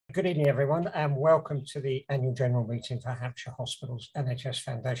Good evening, everyone, and welcome to the annual general meeting for Hampshire Hospitals NHS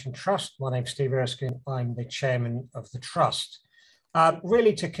Foundation Trust. My name's Steve Erskine. I'm the chairman of the trust.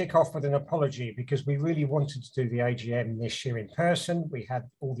 Really to kick off with an apology, because we really wanted to do the AGM this year in person. We had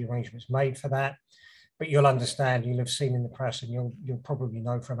all the arrangements made for that, but you'll understand, you'll have seen in the press, and you'll probably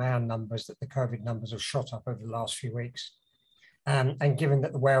know from our numbers that the COVID numbers have shot up over the last few weeks. And given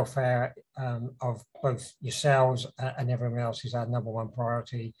that the welfare of both yourselves and everyone else is our #1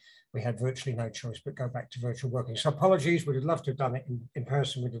 priority, we had virtually no choice but go back to virtual working. So apologies, we'd have loved to have done it in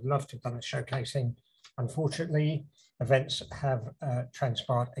person. We'd have loved to have done the showcasing. Unfortunately, events have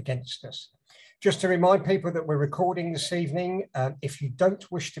transpired against us. Just to remind people that we're recording this evening. If you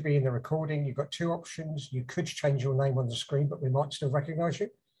don't wish to be in the recording, you've got two options. You could change your name on the screen, but we might still recognise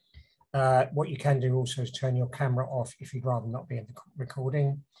you. What you can do also is turn your camera off if you'd rather not be in the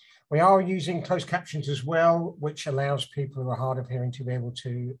recording. We are using closed captions as well, which allows people who are hard of hearing to be able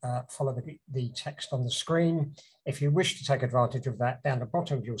to follow the text on the screen. If you wish to take advantage of that, down the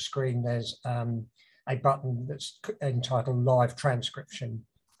bottom of your screen, there's a button that's entitled Live Transcription.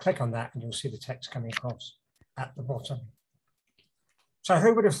 Click on that and you'll see the text coming across at the bottom. So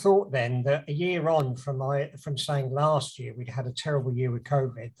who would have thought then that a year on from saying last year we'd had a terrible year with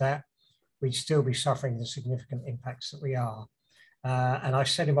COVID, that we'd still be suffering the significant impacts that we are. And I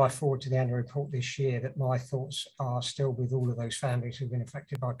said in my forward to the annual report this year that my thoughts are still with all of those families who've been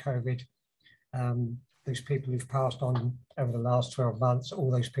affected by COVID, those people who've passed on over the last 12 months,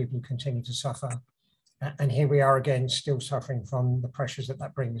 all those people who continue to suffer. And here we are again, still suffering from the pressures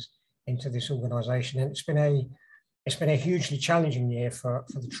that brings into this organisation. And it's been a hugely challenging year for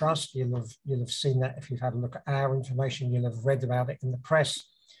the trust. You'll have seen that if you've had a look at our information. You'll have read about it in the press.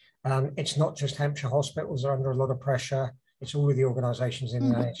 It's not just Hampshire hospitals are under a lot of pressure. It's all of the organisations in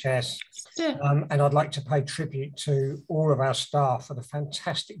the NHS. And I'd like to pay tribute to all of our staff for the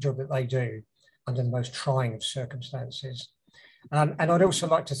fantastic job that they do under the most trying of circumstances. And I'd also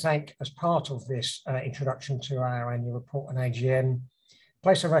like to thank, as part of this introduction to our annual report and AGM,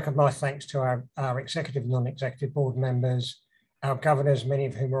 place a record of my thanks to our executive and non-executive board members, our governors, many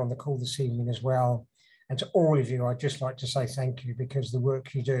of whom are on the call this evening as well. And to all of you, I'd just like to say thank you, because the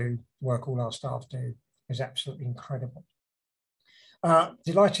work you do, work all our staff do, is absolutely incredible.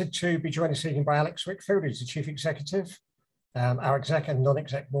 Delighted to be joined this evening by Alex Whitfield, who's the Chief Executive, our exec and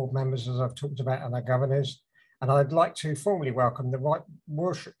non-exec board members, as I've talked about, and our governors. And I'd like to formally welcome the Right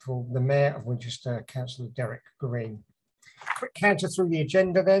Worshipful, the Mayor of Winchester, Councillor Derek Green. Quick counter through the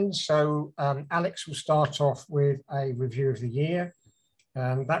agenda then. So Alex will start off with a review of the year.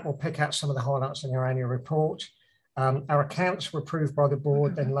 That will pick out some of the highlights in our annual report. Our accounts were approved by the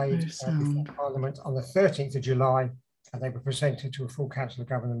board, then laid before Parliament on the 13th of July, and they were presented to a full Council of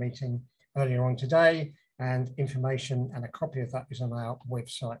Government meeting earlier on today, and information and a copy of that is on our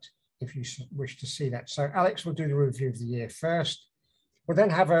website if you wish to see that. So Alex will do the review of the year first. We'll then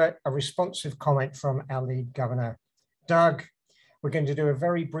have a responsive comment from our lead governor, Doug. We're going to do a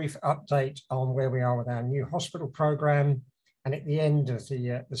very brief update on where we are with our new hospital programme. And at the end of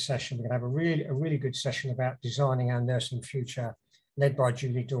the session, we're going to have a really good session about designing our nursing future, led by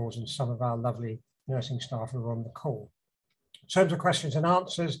Julie Dawes and some of our lovely nursing staff who are on the call. In terms of questions and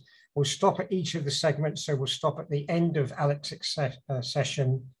answers, we'll stop at each of the segments. So we'll stop at the end of Alex's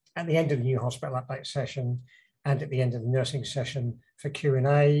session, at the end of the new hospital update session, and at the end of the nursing session for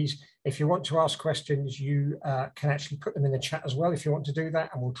Q&As. If you want to ask questions, you can actually put them in the chat as well if you want to do that,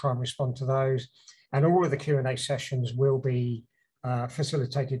 and we'll try and respond to those. And all of the Q&A sessions will be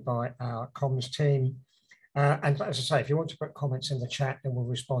facilitated by our comms team. And as I say, if you want to put comments in the chat, then we'll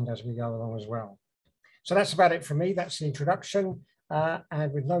respond as we go along as well. So that's about it from me. That's the introduction.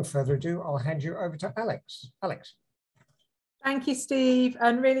 And with no further ado, I'll hand you over to Alex. Alex. Thank you, Steve.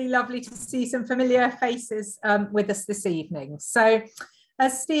 And really lovely to see some familiar faces with us this evening. So,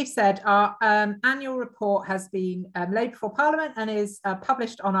 as Steve said, our annual report has been laid before Parliament and is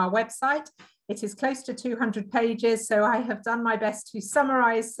published on our website. It is close to 200 pages, so I have done my best to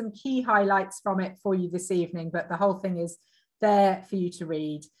summarise some key highlights from it for you this evening, but the whole thing is there for you to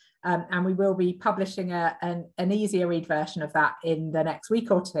read. And we will be publishing an easier read version of that in the next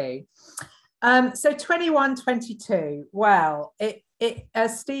week or two. So 21-22, well,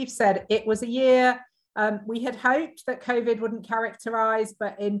 as Steve said, it was a year we had hoped that COVID wouldn't characterise,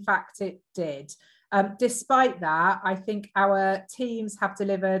 but in fact it did. Despite that, I think our teams have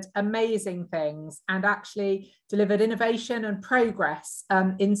delivered amazing things and actually delivered innovation and progress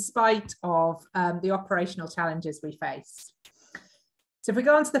in spite of the operational challenges we faced. So if we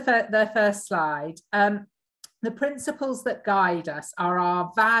go on to the first slide, the principles that guide us are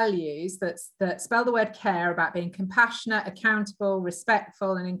our values that spell the word care, about being compassionate, accountable,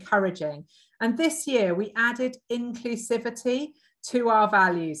 respectful, and encouraging. And this year we added inclusivity to our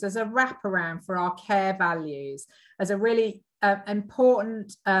values as a wraparound for our care values, as a really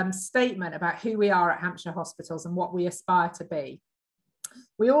important statement about who we are at Hampshire Hospitals and what we aspire to be.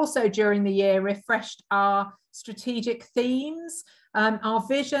 We also, during the year, refreshed our strategic themes. Our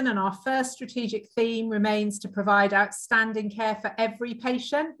vision and our first strategic theme remains to provide outstanding care for every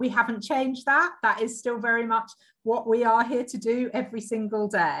patient. We haven't changed that. That is still very much what we are here to do every single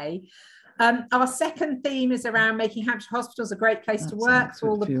day. Our second theme is around making Hampshire Hospitals a great place to work for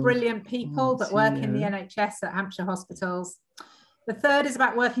all the brilliant people that work in the NHS at Hampshire Hospitals. The third is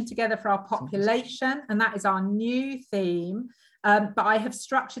about working together for our population, and that is our new theme. But I have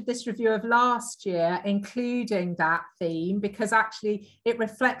structured this review of last year, including that theme, because actually it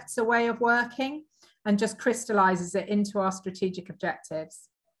reflects a way of working and just crystallizes it into our strategic objectives.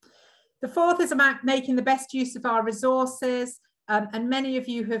 The fourth is about making the best use of our resources. And many of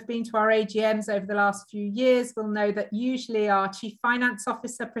you who have been to our AGMs over the last few years will know that usually our Chief Finance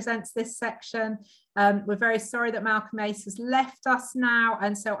Officer presents this section. We're very sorry that Malcolm Ace has left us now,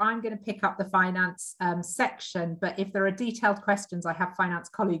 and so I'm going to pick up the finance section. But if there are detailed questions, I have finance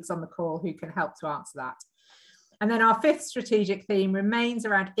colleagues on the call who can help to answer that. And then our fifth strategic theme remains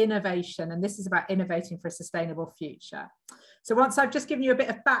around innovation, and this is about innovating for a sustainable future. So once I've just given you a bit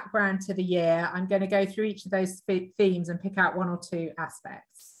of background to the year, I'm going to go through each of those themes and pick out one or two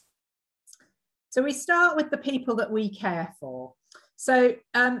aspects. So we start with the people that we care for. So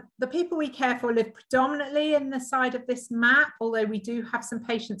the people we care for live predominantly in the side of this map, although we do have some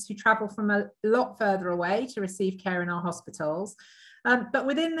patients who travel from a lot further away to receive care in our hospitals. But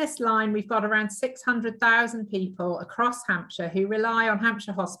within this line, we've got around 600,000 people across Hampshire who rely on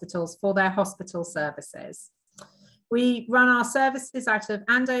Hampshire Hospitals for their hospital services. We run our services out of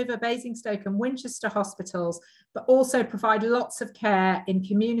Andover, Basingstoke and Winchester hospitals, but also provide lots of care in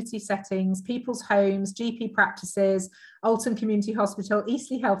community settings, people's homes, GP practices, Alton Community Hospital,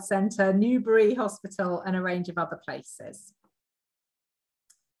 Eastleigh Health Centre, Newbury Hospital, and a range of other places.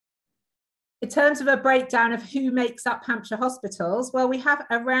 In terms of a breakdown of who makes up Hampshire Hospitals, well, we have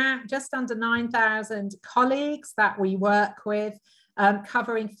around just under 9,000 colleagues that we work with,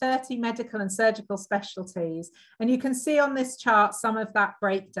 covering 30 medical and surgical specialties. And you can see on this chart some of that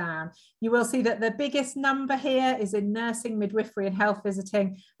breakdown. You will see that the biggest number here is in nursing, midwifery and health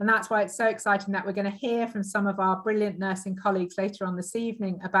visiting. And that's why it's so exciting that we're going to hear from some of our brilliant nursing colleagues later on this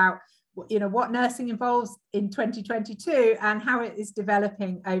evening about what nursing involves in 2022 and how it is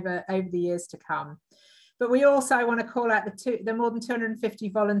developing over the years to come. But we also want to call out the more than 250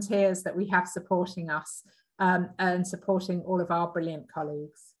 volunteers that we have supporting us and supporting all of our brilliant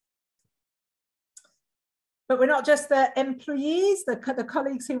colleagues. But we're not just the employees, the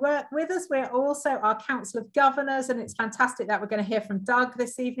colleagues who work with us, we're also our Council of Governors, and it's fantastic that we're going to hear from Doug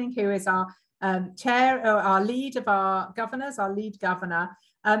this evening, who is our chair, or our lead of our governors, our lead governor.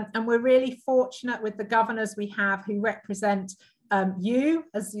 And we're really fortunate with the governors we have who represent you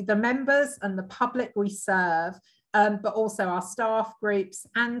as the members and the public we serve, but also our staff groups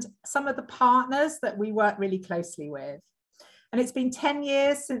and some of the partners that we work really closely with. And it's been 10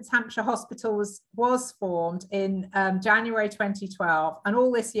 years since Hampshire Hospital was formed in January 2012. And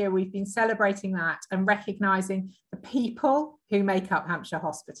all this year we've been celebrating that and recognising the people who make up Hampshire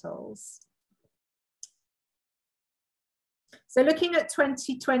Hospitals. So looking at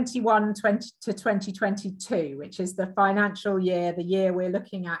 2021 to 2022, which is the financial year, the year we're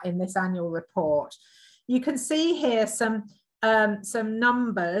looking at in this annual report, you can see here some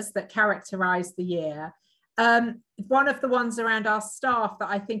numbers that characterise the year. One of the ones around our staff that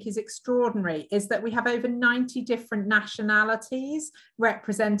I think is extraordinary is that we have over 90 different nationalities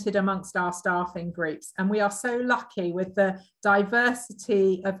represented amongst our staffing groups. And we are so lucky with the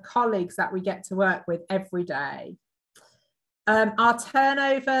diversity of colleagues that we get to work with every day. Our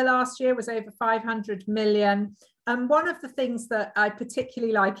turnover last year was over 500 million. And one of the things that I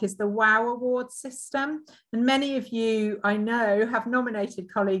particularly like is the WOW award system. And many of you, I know, have nominated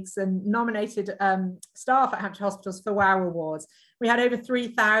colleagues and nominated staff at Hampshire Hospitals for WOW awards. We had over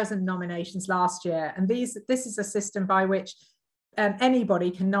 3,000 nominations last year. And this is a system by which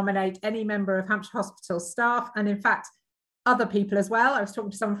anybody can nominate any member of Hampshire Hospitals staff. And in fact, other people as well. I was talking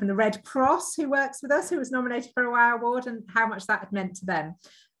to someone from the Red Cross who works with us, who was nominated for a WOW award, and how much that had meant to them.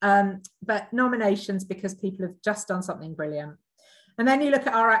 But nominations because people have just done something brilliant. And then you look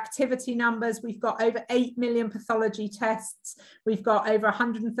at our activity numbers. We've got over 8 million pathology tests. We've got over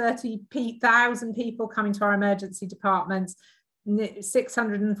 130,000 people coming to our emergency departments.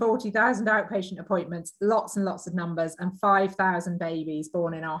 640,000 outpatient appointments, lots and lots of numbers, and 5,000 babies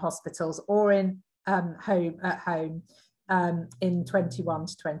born in our hospitals or in home in 21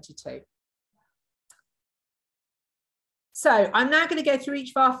 to 22. So I'm now going to go through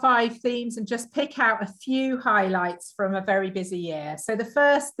each of our 5 themes and just pick out a few highlights from a very busy year. So the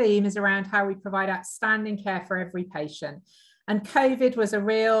first theme is around how we provide outstanding care for every patient. And COVID was a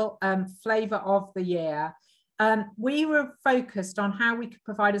real flavour of the year. We were focused on how we could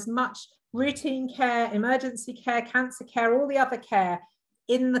provide as much routine care, emergency care, cancer care, all the other care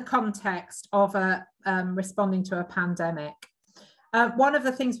in the context of responding to a pandemic. One of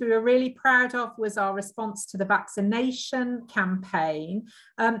the things we were really proud of was our response to the vaccination campaign.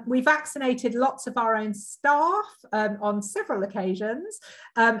 We vaccinated lots of our own staff on several occasions,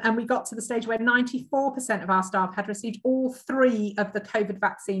 and we got to the stage where 94% of our staff had received all 3 of the COVID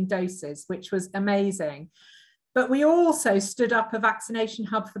vaccine doses, which was amazing. But we also stood up a vaccination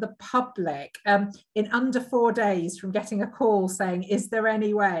hub for the public in under 4 days from getting a call saying, is there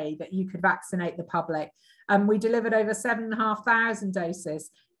any way that you could vaccinate the public? And we delivered over 7,500 doses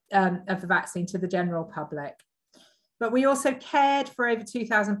of the vaccine to the general public. But we also cared for over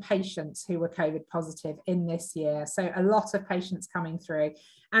 2,000 patients who were COVID positive in this year. So a lot of patients coming through.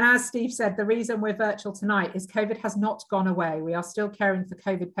 And as Steve said, the reason we're virtual tonight is COVID has not gone away. We are still caring for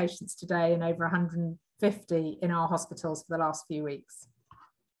COVID patients today in over 150 in our hospitals for the last few weeks.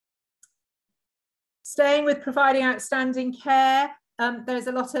 Staying with providing outstanding care, there's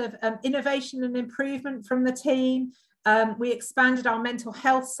a lot of innovation and improvement from the team. We expanded our mental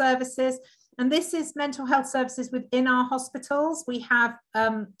health services, and this is mental health services within our hospitals. We have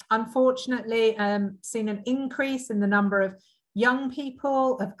unfortunately seen an increase in the number of young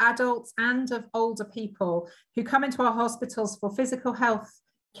people, of adults and of older people who come into our hospitals for physical health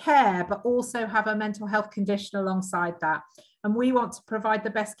care, but also have a mental health condition alongside that. And we want to provide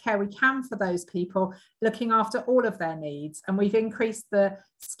the best care we can for those people, looking after all of their needs. And we've increased the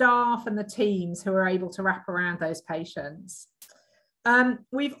staff and the teams who are able to wrap around those patients.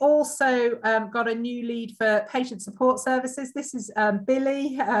 We've also got a new lead for patient support services. This is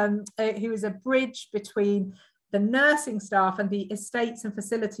Billy, who is a bridge between the nursing staff and the estates and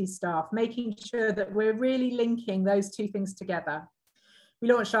facilities staff, making sure that we're really linking those 2 things together.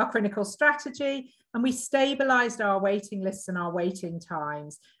 We launched our clinical strategy and we stabilised our waiting lists and our waiting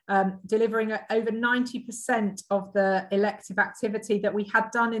times, delivering over 90% of the elective activity that we had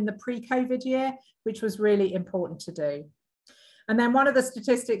done in the pre-COVID year, which was really important to do. And then one of the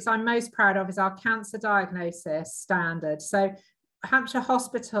statistics I'm most proud of is our cancer diagnosis standard. So Hampshire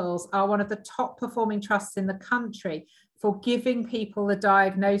hospitals are one of the top performing trusts in the country for giving people the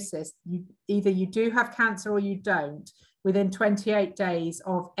diagnosis. Either you do have cancer or you don't, within 28 days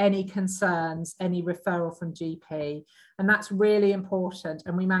of any concerns, any referral from GP. And that's really important.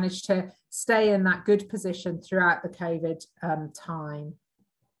 And we managed to stay in that good position throughout the COVID time.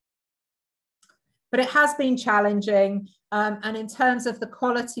 But it has been challenging. And in terms of the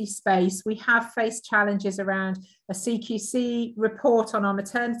quality space, we have faced challenges around a CQC report on our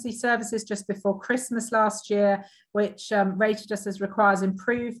maternity services just before Christmas last year, which rated us as requires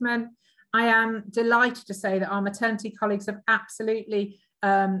improvement. I am delighted to say that our maternity colleagues have absolutely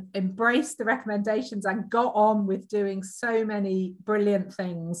embraced the recommendations and got on with doing so many brilliant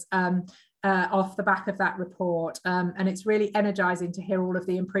things off the back of that report. And it's really energising to hear all of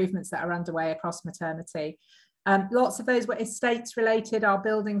the improvements that are underway across maternity. Lots of those were estates related. Our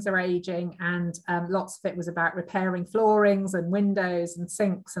buildings are ageing, and lots of it was about repairing floorings and windows and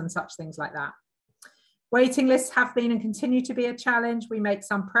sinks and such things like that. Waiting lists have been and continue to be a challenge. We make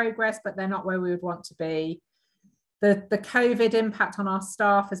some progress, but they're not where we would want to be. The COVID impact on our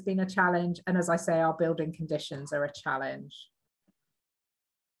staff has been a challenge. And as I say, our building conditions are a challenge.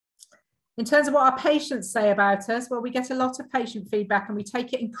 In terms of what our patients say about us, well, we get a lot of patient feedback and we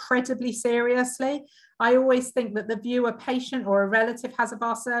take it incredibly seriously. I always think that the view a patient or a relative has of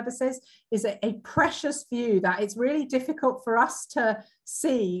our services is a precious view that it's really difficult for us to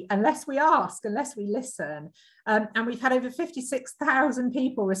see unless we ask, unless we listen. And we've had over 56,000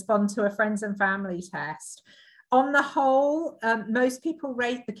 people respond to a friends and family test. On the whole, most people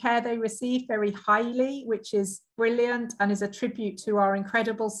rate the care they receive very highly, which is brilliant and is a tribute to our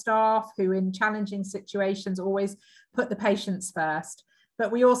incredible staff who in challenging situations always put the patients first. But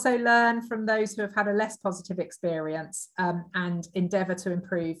we also learn from those who have had a less positive experience and endeavour to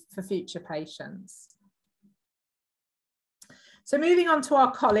improve for future patients. So moving on to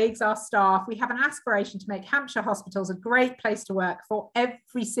our colleagues, our staff, we have an aspiration to make Hampshire hospitals a great place to work for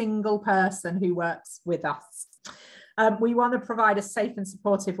every single person who works with us. We want to provide a safe and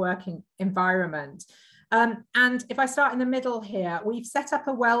supportive working environment. And if I start in the middle here, we've set up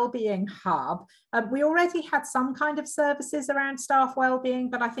a wellbeing hub. We already had some kind of services around staff wellbeing,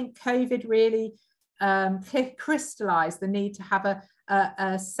 but I think COVID really crystallized the need to have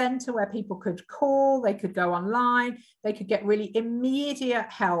a centre where people could call, they could go online, they could get really immediate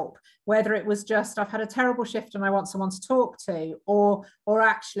help, whether it was just, I've had a terrible shift and I want someone to talk to, or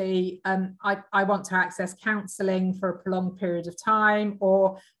actually I want to access counselling for a prolonged period of time,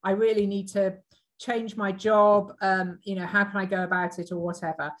 or I really need to change my job, you know, how can I go about it, or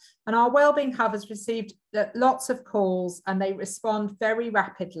whatever. And our wellbeing hub has received lots of calls, and they respond very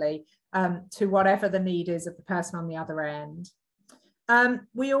rapidly to whatever the need is of the person on the other end.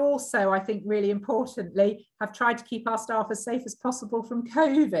 We also, I think really importantly, have tried to keep our staff as safe as possible from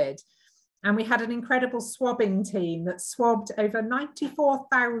COVID. And we had an incredible swabbing team that swabbed over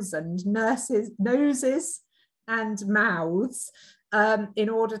 94,000 noses and mouths in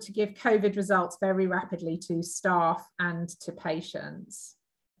order to give COVID results very rapidly to staff and to patients.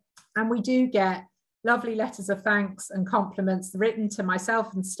 And we do get lovely letters of thanks and compliments written to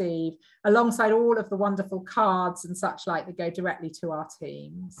myself and Steve, alongside all of the wonderful cards and such like that go directly to our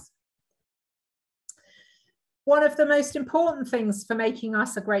teams. One of the most important things for making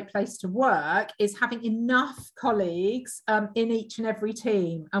us a great place to work is having enough colleagues in each and every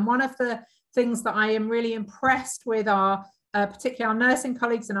team. And one of the things that I am really impressed with our particularly our nursing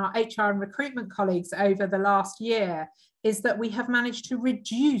colleagues and our HR and recruitment colleagues over the last year is that we have managed to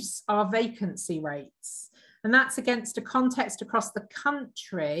reduce our vacancy rates. And that's against a context across the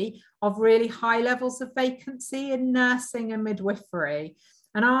country of really high levels of vacancy in nursing and midwifery.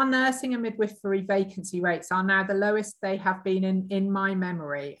 And our nursing and midwifery vacancy rates are now the lowest they have been in my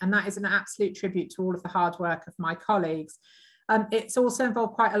memory. And that is an absolute tribute to all of the hard work of my colleagues. It's also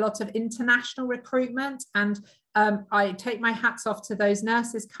involved quite a lot of international recruitment, and I take my hats off to those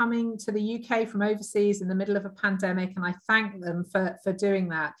nurses coming to the UK from overseas in the middle of a pandemic, and I thank them for doing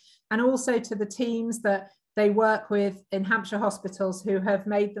that. And also to the teams that they work with in Hampshire hospitals who have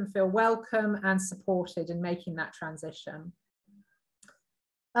made them feel welcome and supported in making that transition.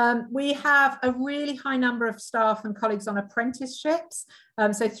 We have a really high number of staff and colleagues on apprenticeships,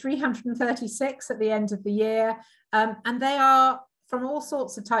 so 336 at the end of the year, and they are from all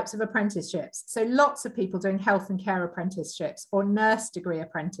sorts of types of apprenticeships. So lots of people doing health and care apprenticeships or nurse degree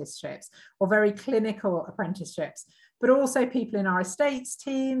apprenticeships or very clinical apprenticeships, but also people in our estates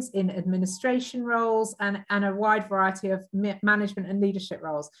teams, in administration roles, and a wide variety of management and leadership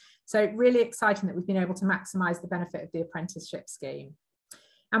roles. So really exciting that we've been able to maximise the benefit of the apprenticeship scheme.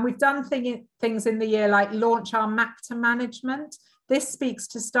 And we've done things in the year like launch our map to management. This speaks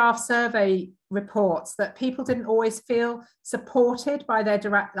to staff survey reports that people didn't always feel supported by their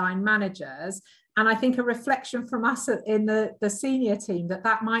direct line managers. And I think a reflection from us in the senior team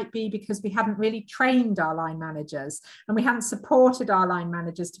that might be because we hadn't really trained our line managers and we hadn't supported our line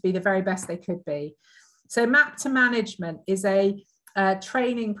managers to be the very best they could be. So Map to Management is a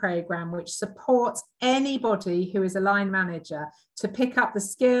training program which supports anybody who is a line manager to pick up the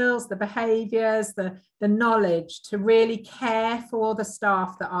skills, the behaviours, the knowledge to really care for the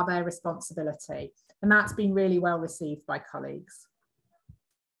staff that are their responsibility. And that's been really well received by colleagues.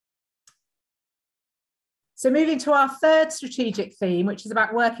 So moving to our third strategic theme, which is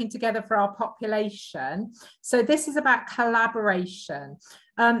about working together for our population. So this is about collaboration.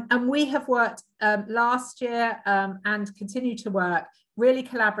 And we have worked last year and continue to work really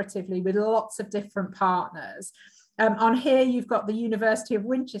collaboratively with lots of different partners. On here, you've got the University of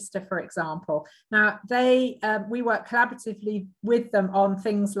Winchester, for example. Now, we work collaboratively with them on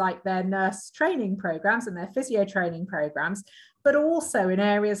things like their nurse training programs and their physio training programs, but also in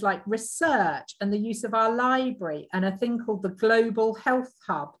areas like research and the use of our library and a thing called the Global Health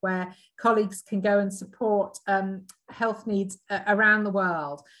Hub, where colleagues can go and support health needs around the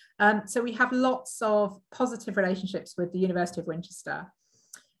world. So we have lots of positive relationships with the University of Winchester.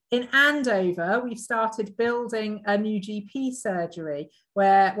 In Andover, we've started building a new GP surgery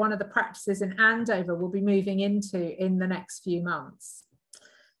where one of the practices in Andover will be moving into in the next few months.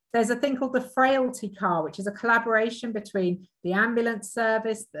 There's a thing called the Frailty Car, which is a collaboration between the ambulance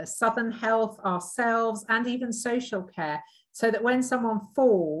service, the Southern Health, ourselves, and even social care, so that when someone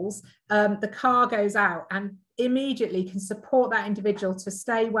falls, the car goes out and immediately can support that individual to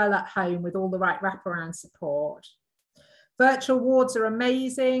stay well at home with all the right wraparound support. Virtual wards are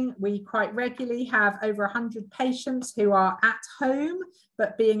amazing. We quite regularly have over 100 patients who are at home,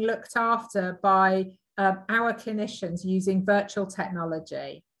 but being looked after by our clinicians using virtual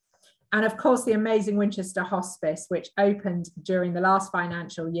technology. And of course, the amazing Winchester Hospice, which opened during the last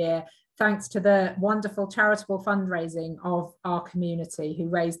financial year thanks to the wonderful charitable fundraising of our community, who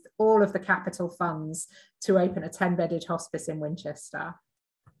raised all of the capital funds to open a 10-bedded hospice in Winchester.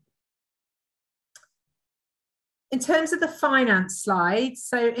 In terms of the finance slide,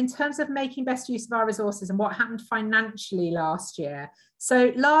 so in terms of making best use of our resources and what happened financially last year.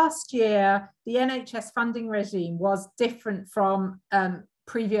 So last year, the NHS funding regime was different from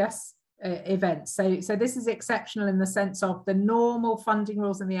previous events. So this is exceptional in the sense of the normal funding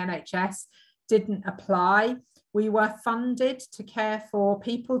rules in the NHS didn't apply. We were funded to care for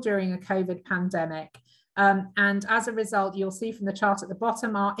people during a COVID pandemic. And as a result, you'll see from the chart at the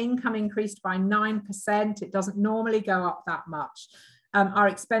bottom, our income increased by 9%. It doesn't normally go up that much. Our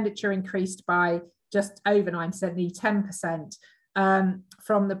expenditure increased by just over 9%, nearly 10%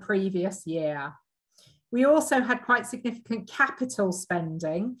 from the previous year. We also had quite significant capital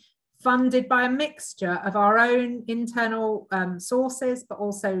spending funded by a mixture of our own internal sources, but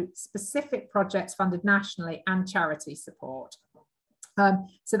also specific projects funded nationally and charity support.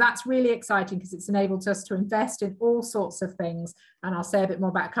 So that's really exciting because it's enabled us to invest in all sorts of things. And I'll say a bit more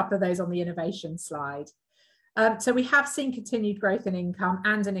about a couple of those on the innovation slide. So we have seen continued growth in income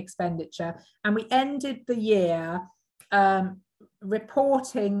and in expenditure. And we ended the year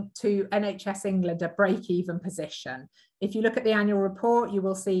reporting to NHS England a break-even position. If you look at the annual report, you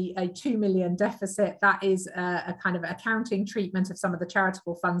will see a 2 million deficit. That is a kind of accounting treatment of some of the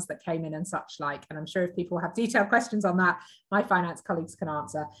charitable funds that came in and such like. And I'm sure if people have detailed questions on that, my finance colleagues can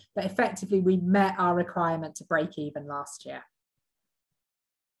answer. But effectively, we met our requirement to break even last year.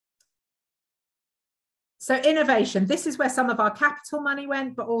 So innovation, this is where some of our capital money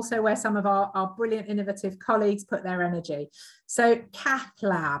went, but also where some of our brilliant innovative colleagues put their energy. So cath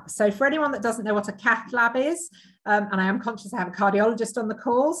lab. So for anyone that doesn't know what a cath lab is, and I am conscious I have a cardiologist on the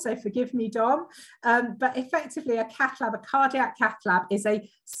call, so forgive me, Dom, but effectively a cath lab, a cardiac cath lab, is a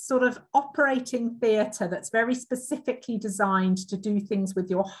sort of operating theatre that's very specifically designed to do things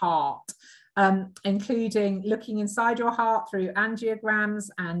with your heart. Including looking inside your heart through angiograms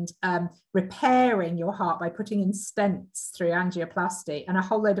and repairing your heart by putting in stents through angioplasty and a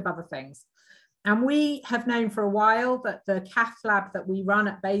whole load of other things. And we have known for a while that the cath lab that we run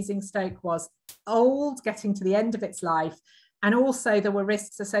at Basingstoke was old, getting to the end of its life. And also there were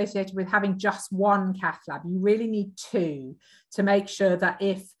risks associated with having just one cath lab. You really need two to make sure that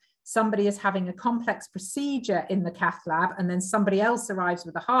if somebody is having a complex procedure in the cath lab and then somebody else arrives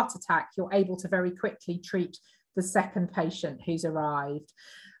with a heart attack, you're able to very quickly treat the second patient who's arrived.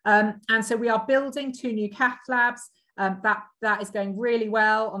 And so we are building 2 new cath labs. That is going really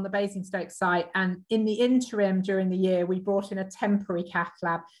well on the Basingstoke site. And in the interim during the year, we brought in a temporary cath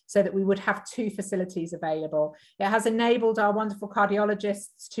lab so that we would have 2 facilities available. It has enabled our wonderful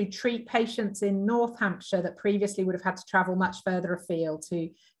cardiologists to treat patients in North Hampshire that previously would have had to travel much further afield to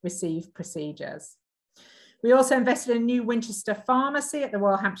receive procedures. We also invested in a new Winchester pharmacy at the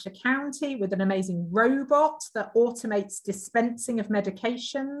Royal Hampshire County with an amazing robot that automates dispensing of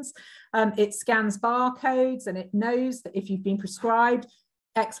medications. It scans barcodes and it knows that if you've been prescribed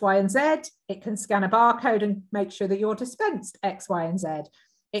X, Y, and Z, it can scan a barcode and make sure that you're dispensed X, Y, and Z.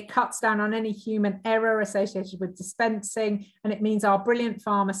 It cuts down on any human error associated with dispensing, and it means our brilliant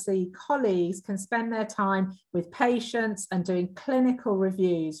pharmacy colleagues can spend their time with patients and doing clinical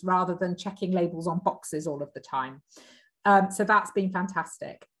reviews rather than checking labels on boxes all of the time. So that's been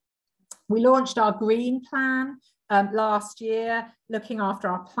fantastic. We launched our green plan last year, looking after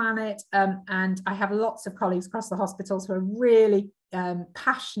our planet, and I have lots of colleagues across the hospitals who are really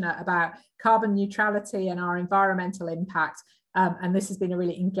passionate about carbon neutrality and our environmental impact. And this has been a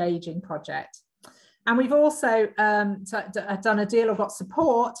really engaging project. And we've also done a deal or got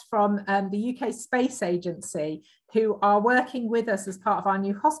support from the UK Space Agency, who are working with us as part of our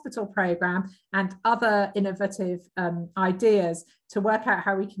new hospital programme and other innovative ideas to work out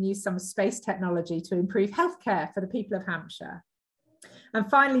how we can use some space technology to improve healthcare for the people of Hampshire. And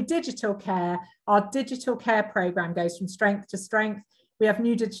finally, digital care. Our digital care programme goes from strength to strength. We have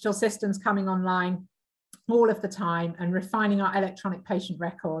new digital systems coming online all of the time and refining our electronic patient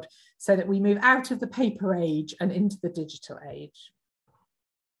record so that we move out of the paper age and into the digital age.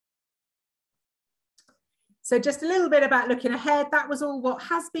 So just a little bit about looking ahead. That was all what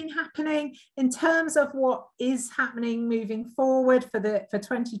has been happening. In terms of what is happening moving forward for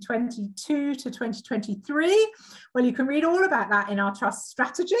 2022 to 2023, well, you can read all about that in our trust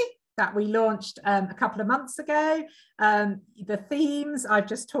strategy that we launched a couple of months ago. The themes I've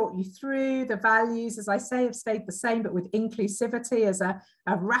just talked you through, the values, as I say, have stayed the same, but with inclusivity as a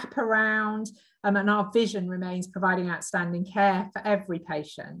wraparound, and our vision remains providing outstanding care for every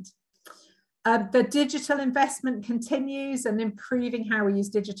patient. The digital investment continues and improving how we use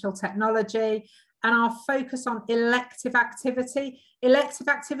digital technology, and our focus on elective activity. Elective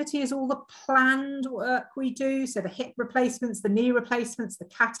activity is all the planned work we do. So the hip replacements, the knee replacements, the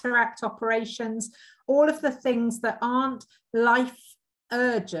cataract operations, all of the things that aren't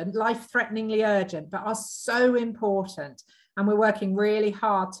life-threateningly urgent, but are so important. And we're working really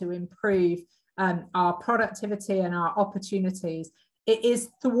hard to improve our productivity and our opportunities. It is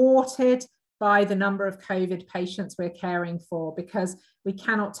thwarted by the number of COVID patients we're caring for, because we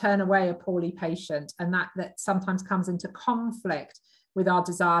cannot turn away a poorly patient, and that sometimes comes into conflict with our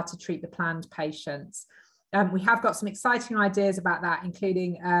desire to treat the planned patients. We have got some exciting ideas about that,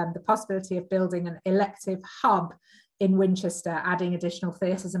 including the possibility of building an elective hub in Winchester, adding additional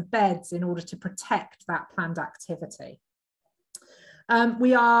theatres and beds in order to protect that planned activity.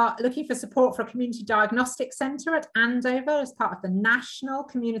 We are looking for support for a community diagnostic centre at Andover as part of the National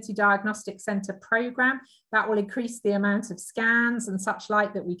Community Diagnostic Centre programme. That will increase the amount of scans and such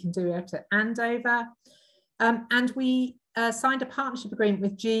like that we can do at Andover. And we signed a partnership agreement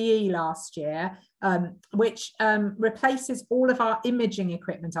with GE last year, which replaces all of our imaging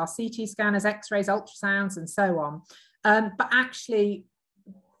equipment, our CT scanners, X-rays, ultrasounds, and so on. But actually,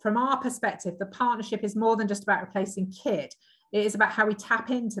 from our perspective, the partnership is more than just about replacing kit. It is about how we tap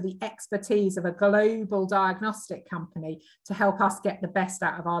into the expertise of a global diagnostic company to help us get the best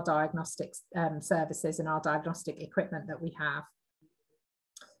out of our diagnostics services and our diagnostic equipment that we have.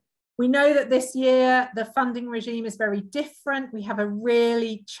 We know that this year the funding regime is very different. We have a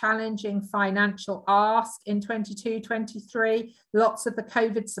really challenging financial ask in 22-23. Lots of the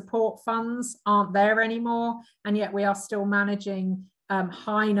COVID support funds aren't there anymore, and yet we are still managing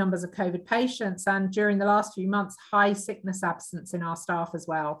high numbers of COVID patients, and during the last few months, high sickness absence in our staff as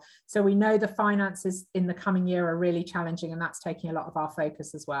well. So we know the finances in the coming year are really challenging, and that's taking a lot of our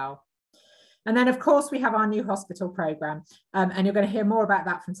focus as well. And then, of course, we have our new hospital programme, and you're going to hear more about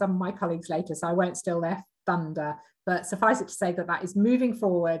that from some of my colleagues later, so I won't steal their thunder. But suffice it to say that that is moving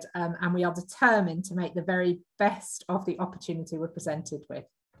forward, and we are determined to make the very best of the opportunity we're presented with.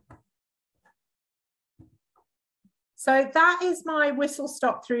 So that is my whistle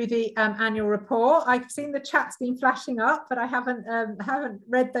stop through the annual report. I've seen the chat's been flashing up, but I haven't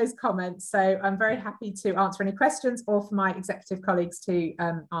read those comments. So I'm very happy to answer any questions, or for my executive colleagues to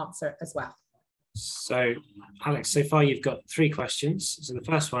answer as well. So Alex, so far you've got 3 questions. So the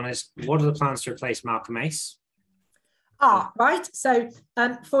first one is, what are the plans to replace Malcolm Ace? Right. So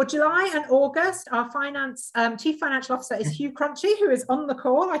for July and August, our Chief Financial Officer is Hugh Crunchy, who is on the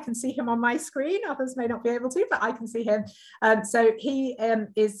call. I can see him on my screen. Others may not be able to, but I can see him. So he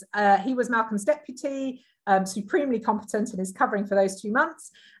was Malcolm's deputy, supremely competent, and is covering for those 2 months.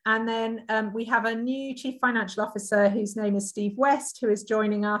 And then we have a new Chief Financial Officer whose name is Steve West, who is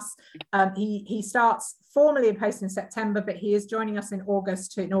joining us. He starts formally in post in September, but he is joining us in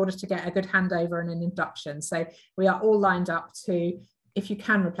August in order to get a good handover and an induction. So we are all lined up to, if you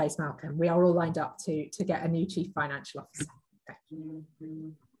can replace Malcolm, we are all lined up to get a new Chief Financial Officer.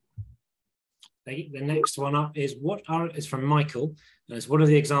 The next one up is from Michael. And what are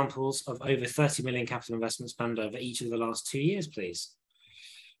the examples of over 30 million capital investments spent over each of the last 2 years, please?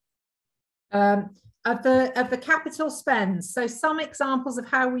 Of the capital spends. So some examples of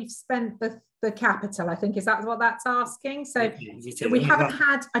how we've spent the capital, I think, is that what that's asking? So we haven't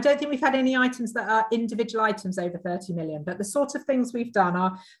had, I don't think we've had any items that are individual items over 30 million, but the sort of things we've done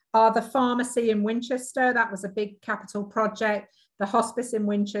are the pharmacy in Winchester. That was a big capital project. The hospice in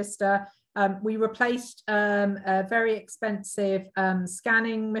Winchester. We replaced a very expensive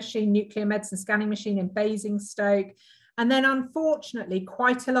scanning machine, nuclear medicine scanning machine in Basingstoke. And then, unfortunately,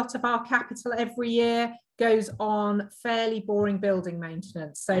 quite a lot of our capital every year goes on fairly boring building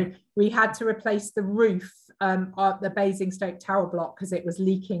maintenance. So we had to replace the roof of the Basingstoke tower block because it was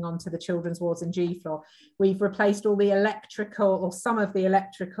leaking onto the children's wards in G floor. We've replaced all the electrical, or some of the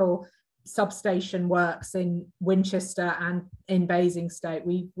electrical substation works in Winchester and in Basingstoke.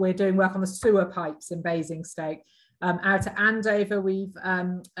 We're doing work on the sewer pipes in Basingstoke. Out at Andover, we've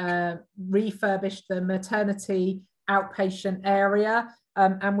refurbished the maternity outpatient area,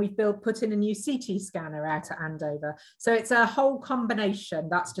 and we've put in a new CT scanner out at Andover. So it's a whole combination.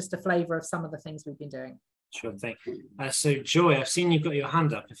 That's just a flavour of some of the things we've been doing. Sure thing. So Joy, I've seen you've got your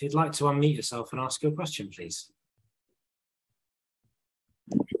hand up. If you'd like to unmute yourself and ask your question, please.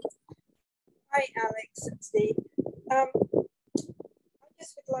 Hi, Alex and Steve. I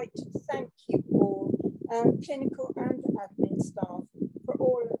just would like to thank you all, clinical and admin staff, for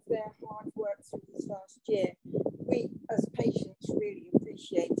all of their hard work through this last year. We, as patients, really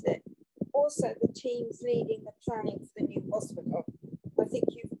appreciate it. Also, the teams leading the planning for the new hospital. I think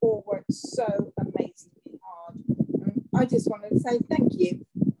you've all worked so amazingly hard. I just wanted to say thank you.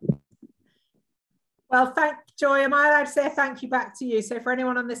 Well, Joy, am I allowed to say a thank you back to you? So for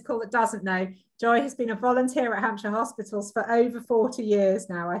anyone on this call that doesn't know, Joy has been a volunteer at Hampshire Hospitals for over 40 years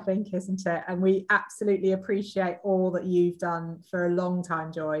now, I think, isn't it? And we absolutely appreciate all that you've done for a long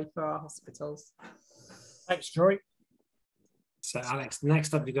time, Joy, for our hospitals. Thanks, Joy. So Alex,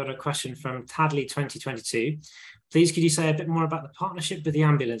 next up, we've got a question from Tadley 2022. Please, could you say a bit more about the partnership with the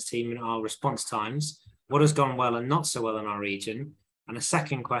ambulance team and our response times? What has gone well and not so well in our region? And a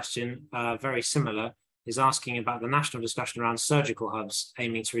second question, very similar, is asking about the national discussion around surgical hubs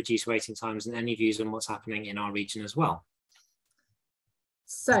aiming to reduce waiting times, and any views on what's happening in our region as well.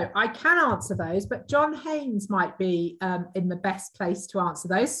 So I can answer those, but John Haynes might be in the best place to answer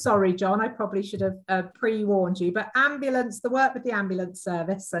those. Sorry, John, I probably should have pre-warned you, but ambulance, the work with the ambulance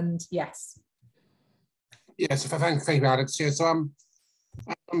service, and yes. Yes, thank you, Alex. Yes, I'm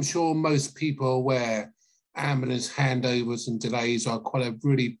sure most people are aware ambulance handovers and delays are quite a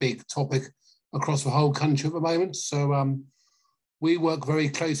really big topic across the whole country at the moment. So we work very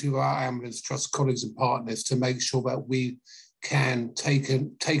closely with our ambulance trust colleagues and partners to make sure that we can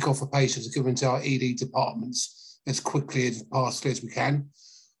take off the patients and give them to our ED departments as quickly and fastly as we can.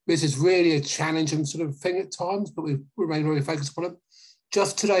 This is really a challenging sort of thing at times, but we remain very focused on it.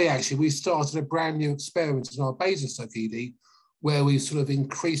 Just today, actually, we started a brand new experiment in our Basingstoke ED where we sort of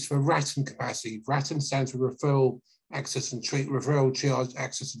increased the RATN capacity. RATN stands for referral, access and referral, triage,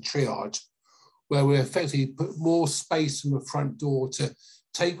 access and triage, where we effectively put more space in the front door to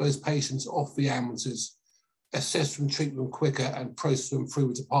take those patients off the ambulances, assess them, treat them quicker, and process them through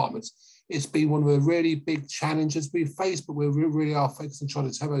the departments. It's been one of the really big challenges we've faced, but we really are focused on trying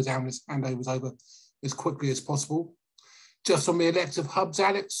to turn those ambulance handovers over as quickly as possible. Just on the elective hubs,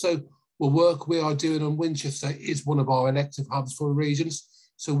 Alex, so the work we are doing on Winchester is one of our elective hubs for the regions.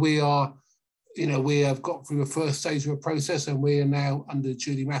 So we are, we have got through the first stage of the process, and we are now under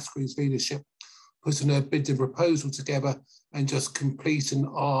Julie Maskery's leadership, putting a bid and proposal together and just completing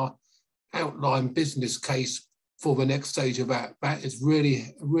our outline business case for the next stage of that. That is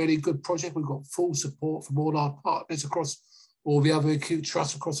really a really good project. We've got full support from all our partners across all the other acute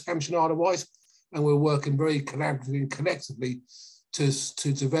trusts across Hampshire and otherwise, and we're working very collaboratively and collectively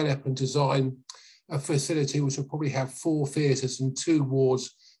to develop and design a facility which will probably have 4 theatres and 2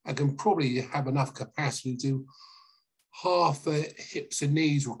 wards and can probably have enough capacity to do half the hips and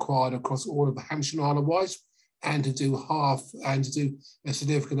knees required across all of Hampshire and otherwise, and to do a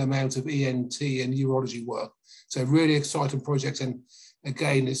significant amount of ENT and urology work. So really exciting projects, and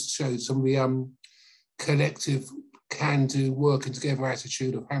again, it shows some of the collective can-do working together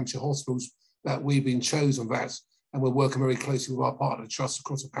attitude of Hampshire hospitals that we've been chosen for that, and we're working very closely with our partner trusts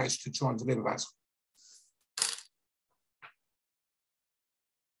across the parish to try and deliver that.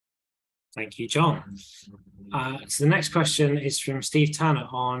 Thank you, John. So the next question is from Steve Turner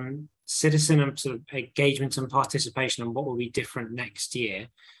on citizen and sort of engagement and participation, and what will be different next year.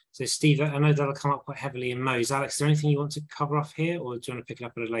 So Steve, I know that'll come up quite heavily in Mo's. Alex, is there anything you want to cover off here, or do you want to pick it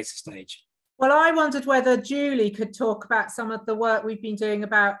up at a later stage? Well, I wondered whether Julie could talk about some of the work we've been doing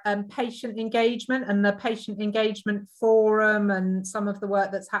about patient engagement and the patient engagement forum, and some of the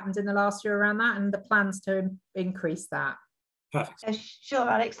work that's happened in the last year around that, and the plans to increase that. Perfect. Sure,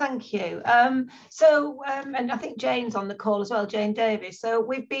 Alex, thank you. And I think Jane's on the call as well, Jane Davis. So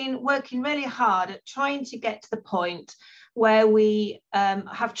we've been working really hard at trying to get to the point where we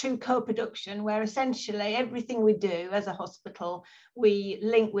have true co-production, where essentially everything we do as a hospital, we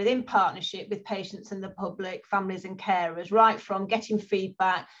link with in partnership with patients and the public, families and carers, right from getting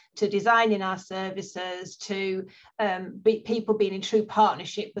feedback to designing our services to people being in true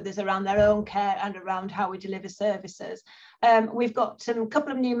partnership with us around their own care and around how we deliver services. We've got a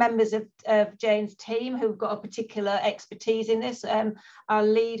couple of new members of Jane's team who've got a particular expertise in this. Our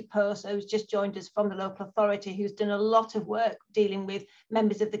lead person who's just joined us from the local authority, who's done a lot of work dealing with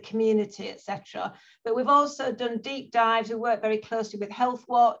members of the community, etc. But we've also done deep dives. We work very closely with Health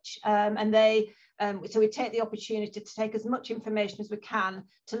Watch, and they so we take the opportunity to take as much information as we can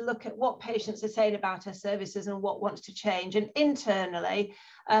to look at what patients are saying about our services and what wants to change. And internally,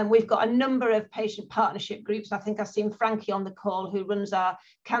 we've got a number of patient partnership groups. I think I've seen Frankie on the call, who runs our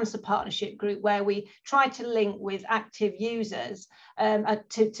cancer partnership group, where we try to link with active users,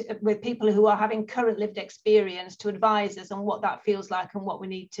 with people who are having current lived experience, to advise us on what that feels like and what we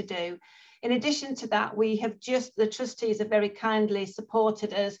need to do. In addition to that, the trustees have very kindly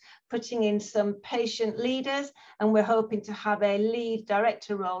supported us putting in some patient leaders, and we're hoping to have a lead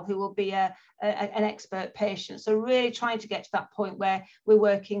director role who will be a an expert patient. So really trying to get to that point where we're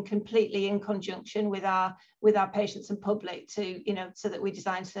working completely in conjunction with our patients and public to, you know, so that we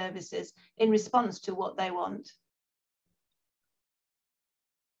design services in response to what they want.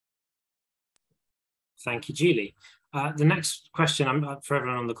 Thank you, Julie. The next question, for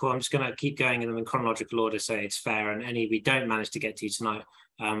everyone on the call, I'm just going to keep going in them in chronological order so it's fair, and any we don't manage to get to tonight,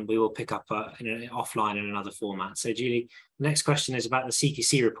 we will pick up offline in another format. So Julie, the next question is about the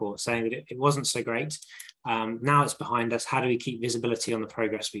CQC report, saying that it wasn't so great. Now it's behind us. How do we keep visibility on the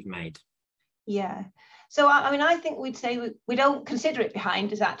progress we've made? Yeah. So, I mean, I think we'd say we don't consider it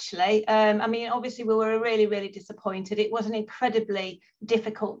behind us, actually. I mean, obviously, we were really, really disappointed. It was an incredibly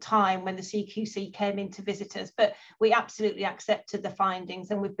difficult time when the CQC came in to visit us, but we absolutely accepted the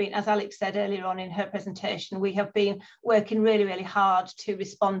findings. And we've been, as Alex said earlier on in her presentation, we have been working really, really hard to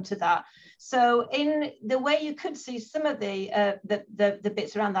respond to that. So in the way you could see some of the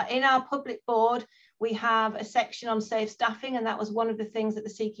bits around that, in our public board, we have a section on safe staffing, and that was one of the things that the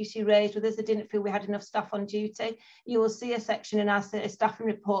CQC raised with us. They didn't feel we had enough staff on duty. You will see a section in our staffing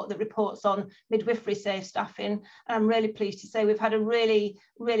report that reports on midwifery safe staffing. And I'm really pleased to say we've had a really,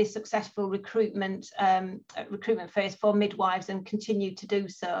 really successful recruitment phase for midwives and continue to do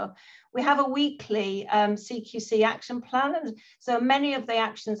so. We have a weekly CQC action plan, and so many of the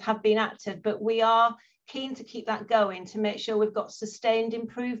actions have been acted, but we are keen to keep that going to make sure we've got sustained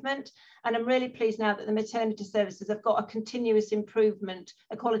improvement. And I'm really pleased now that the maternity services have got a continuous improvement,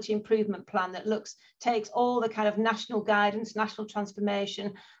 a quality improvement plan that takes all the kind of national guidance, national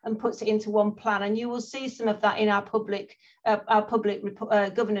transformation, and puts it into one plan. And you will see some of that in our public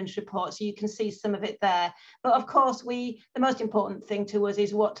governance report, so you can see some of it there. But of course, the most important thing to us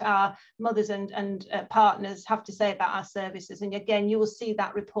is what our mothers and partners have to say about our services. And again, you will see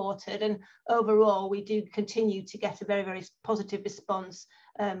that reported. And overall, we do continue to get a very, very positive response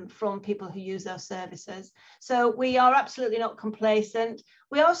from people who use our services. So we are absolutely not complacent.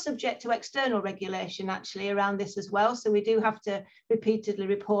 We are subject to external regulation actually around this as well. So we do have to repeatedly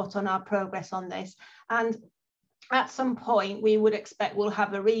report on our progress on this. And at some point, we would expect we'll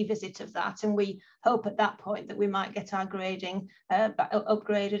have a revisit of that. And we hope at that point that we might get our grading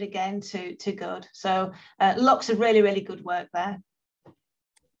upgraded again to good. So lots of really, really good work there.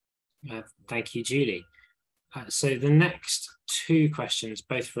 Thank you, Julie. So the next two questions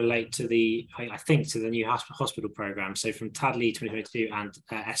both relate to I think to the new hospital programme. So from Tadley 2022 and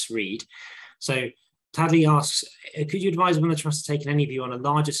S. Reed. So Tadley asks, could you advise when the trust has taken any view on a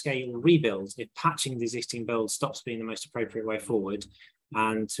larger scale rebuild if patching the existing build stops being the most appropriate way forward?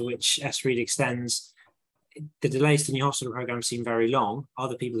 And to which S. Reed extends, the delays to the new hospital programme seem very long. Are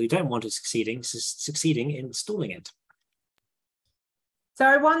the people who don't want it succeeding in installing it? So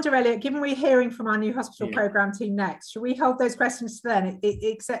I wonder, Elliot, given we're hearing from our new hospital programme team next, should we hold those questions to then,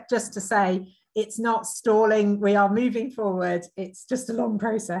 except just to say it's not stalling, we are moving forward, it's just a long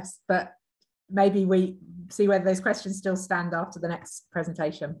process, but maybe we see whether those questions still stand after the next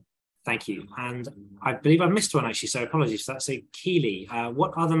presentation. Thank you. And I believe I missed one actually, so apologies for that. So Keely,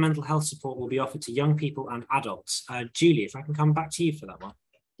 what other mental health support will be offered to young people and adults? Julie, if I can come back to you for that one.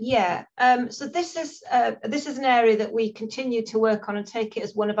 Yeah, so this is an area that we continue to work on and take it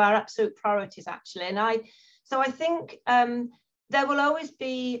as one of our absolute priorities, actually. And I think there will always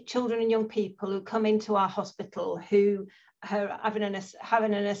be children and young people who come into our hospital who are having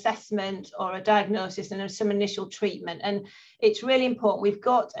an assessment or a diagnosis and some initial treatment. And it's really important. We've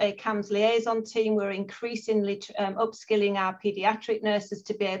got a CAMHS liaison team. We're increasingly upskilling our paediatric nurses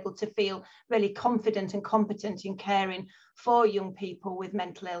to be able to feel really confident and competent in caring for young people with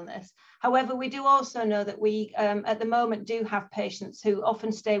mental illness. However, we do also know that we at the moment do have patients who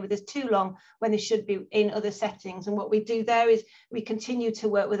often stay with us too long when they should be in other settings. And what we do there is we continue to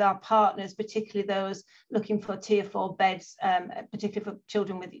work with our partners, particularly those looking for tier 4 beds, particularly for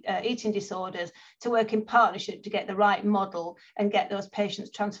children with eating disorders, to work in partnership to get the right model and get those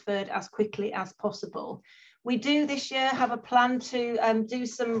patients transferred as quickly as possible. We do this year have a plan to do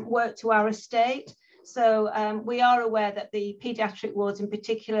some work to our estate. So we are aware that the paediatric wards in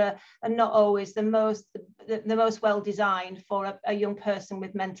particular are not always the most well designed for a young person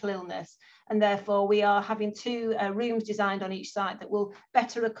with mental illness. And therefore we are having 2 rooms designed on each site that will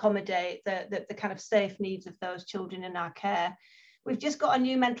better accommodate the kind of safe needs of those children in our care. We've just got a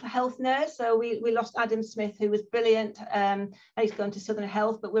new mental health nurse. So we lost Adam Smith, who was brilliant, and he's gone to Southern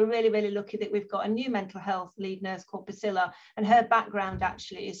Health, but we're really, really lucky that we've got a new mental health lead nurse called Priscilla. And her background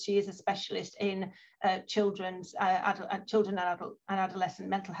actually is she is a specialist in children and adolescent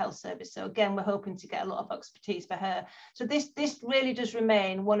mental health service. So again, we're hoping to get a lot of expertise for her. So this really does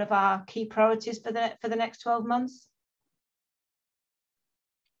remain one of our key priorities for the next 12 months.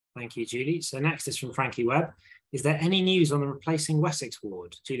 Thank you, Julie. So next is from Frankie Webb. Is there any news on the replacing Wessex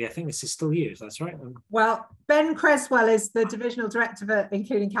ward? Julie, I think this is still you, if that's right. Well, Ben Creswell is the Divisional Director for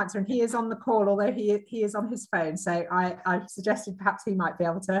Including Cancer, and he is on the call, although he is on his phone. So I've suggested perhaps he might be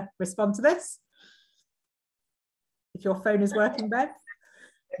able to respond to this. If your phone is working, Ben?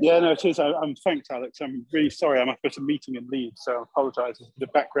 Yeah, no, it is. Thanks, Alex. I'm really sorry. I'm up at a meeting in Leeds, so I apologise for the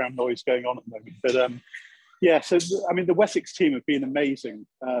background noise going on at the moment. But yeah, so I mean, the Wessex team have been amazing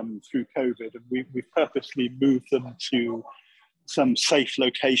through COVID, and we've purposely moved them to some safe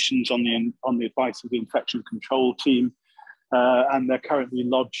locations on the advice of the infection control team, and they're currently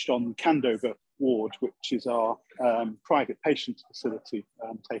lodged on Candover ward, which is our private patients facility,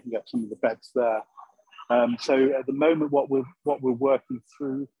 taking up some of the beds there. So at the moment, what we're working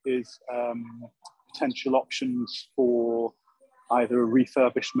through is potential options for either a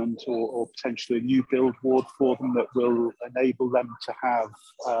refurbishment or potentially a new build ward for them that will enable them to have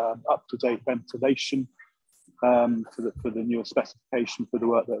up-to-date ventilation for the newer specification for the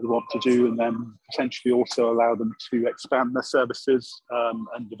work that they want to do, and then potentially also allow them to expand their services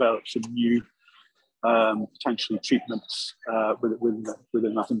and develop some new potentially treatments within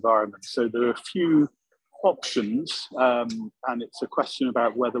that environment. So there are a few options, and it's a question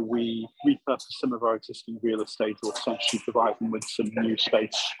about whether we repurpose some of our existing real estate or essentially provide them with some new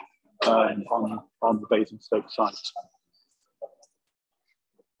space on the Basingstoke site.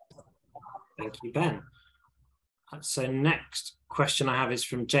 Thank you, Ben. So next question I have is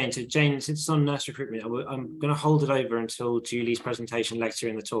from Jane. So Jane, since it's on nurse recruitment, I'm going to hold it over until Julie's presentation later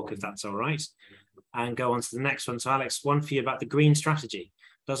in the talk, if that's all right, and go on to the next one. So Alex, one for you about the green strategy.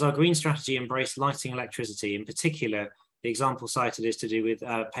 Does our green strategy embrace lighting electricity? In particular, the example cited is to do with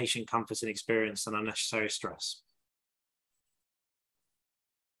patient comfort and experience and unnecessary stress.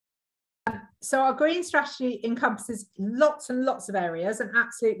 So our green strategy encompasses lots and lots of areas, and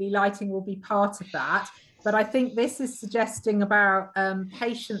absolutely lighting will be part of that. But I think this is suggesting about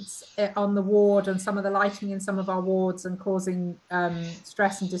patients on the ward and some of the lighting in some of our wards and causing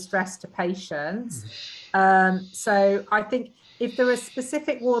stress and distress to patients. So I think if there are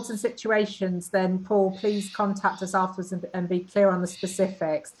specific wards and situations, then Paul, please contact us afterwards and be clear on the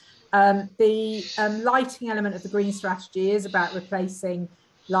specifics. The lighting element of the green strategy is about replacing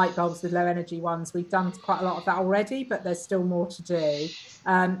light bulbs with low energy ones. We've done quite a lot of that already, but there's still more to do.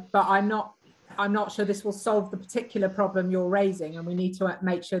 But I'm not sure this will solve the particular problem you're raising, and we need to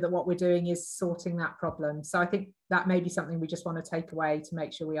make sure that what we're doing is sorting that problem. So I think that may be something we just want to take away to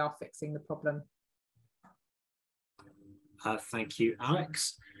make sure we are fixing the problem. Thank you,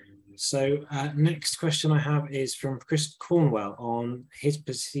 Alex. So next question I have is from Chris Cornwell on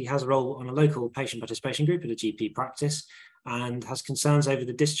he has a role on a local patient participation group at a GP practice and has concerns over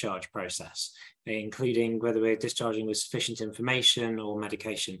the discharge process, including whether we're discharging with sufficient information or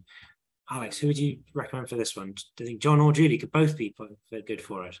medication. Alex, who would you recommend for this one? Do you think John or Julie could both be good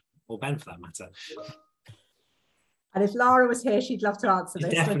for it, or Ben for that matter? And if Lara was here, she'd love to answer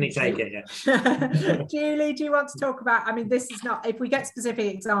this. Definitely take it, yeah. Julie, do you want to talk about, I mean, this is not, if we get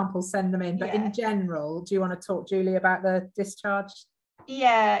specific examples, send them in, but in general, do you want to talk, Julie, about the discharge?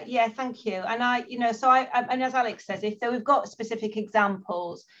 Yeah, thank you. And and as Alex says, if we've got specific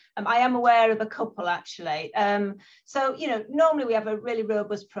examples, I am aware of a couple actually. So, normally we have a really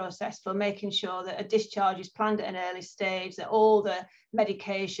robust process for making sure that a discharge is planned at an early stage, that all the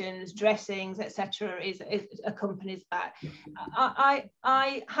medications, dressings, etc. accompanies that.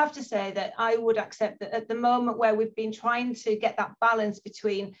 I have to say that I would accept that at the moment where we've been trying to get that balance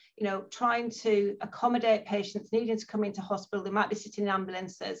between, trying to accommodate patients needing to come into hospital, they might be sitting in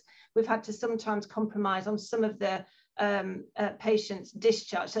ambulances, we've had to sometimes compromise on some of the patients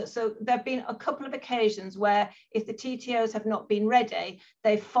discharged. So there have been a couple of occasions where if the TTOs have not been ready,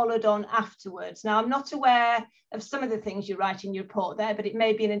 they've followed on afterwards. Now, I'm not aware of some of the things you write in your report there, but it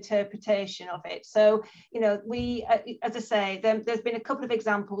may be an interpretation of it. So, we, as I say, there's been a couple of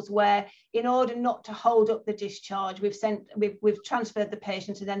examples where in order not to hold up the discharge, we've transferred the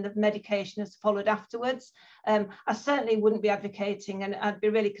patient and then the medication has followed afterwards. I certainly wouldn't be advocating, and I'd be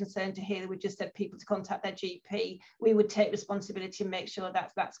really concerned to hear that we just said people to contact their GP. We would take responsibility and make sure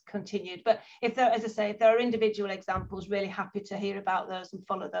that that's continued. But if there, as I say, if there are individual examples, really happy to hear about those and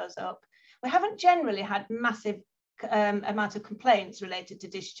follow those up. We haven't generally had massive amount of complaints related to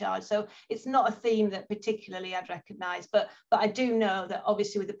discharge, so it's not a theme that particularly I'd recognise, but I do know that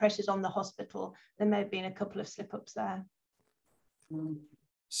obviously with the pressures on the hospital, there may have been a couple of slip-ups there.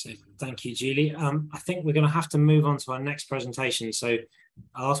 So thank you, Julie. I think we're going to have to move on to our next presentation, so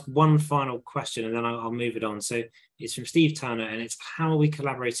I'll ask one final question and then I'll move it on. So it's from Steve Turner, and it's how are we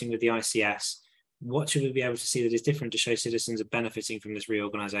collaborating with the ICS what should we be able to see that is different to show citizens are benefiting from this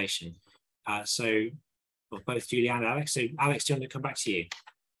reorganisation? So, well, both Julie and Alex. So, Alex, do you want to come back to you?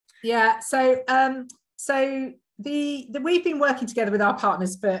 Yeah. So, we've been working together with our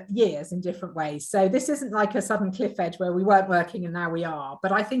partners for years in different ways. So this isn't like a sudden cliff edge where we weren't working and now we are.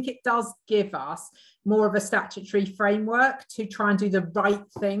 But I think it does give us more of a statutory framework to try and do the right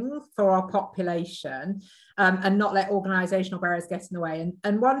thing for our population, and not let organisational barriers get in the way.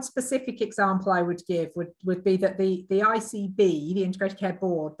 And one specific example I would give would be that the ICB, the Integrated Care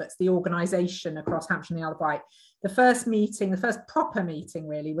Board, that's the organisation across Hampshire and the Isle of Wight, the first proper meeting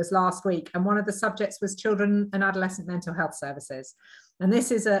really was last week. And one of the subjects was children and adolescent mental health services. And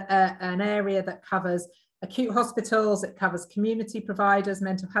this is an area that covers acute hospitals, it covers community providers,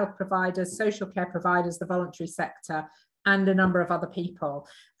 mental health providers, social care providers, the voluntary sector, and a number of other people.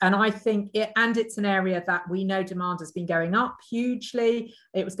 And I think it's an area that we know demand has been going up hugely.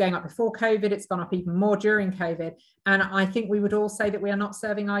 It was going up before COVID, it's gone up even more during COVID. And I think we would all say that we are not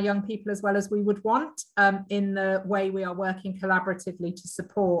serving our young people as well as we would want, in the way we are working collaboratively to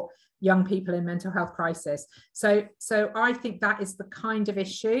support young people in mental health crisis. So I think that is the kind of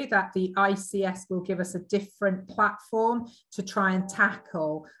issue that the ICS will give us a different platform to try and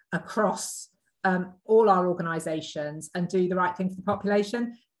tackle across all our organisations and do the right thing for the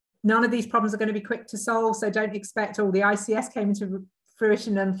population. None of these problems are going to be quick to solve, so don't expect all the ICS came into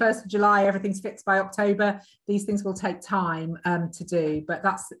fruition on the 1st of July, everything's fixed by October. These things will take time to do, but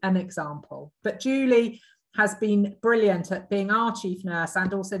that's an example. But Julie has been brilliant at being our chief nurse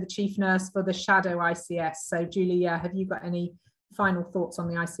and also the chief nurse for the shadow ICS. So Julie, have you got any final thoughts on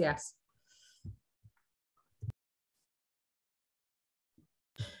the ICS?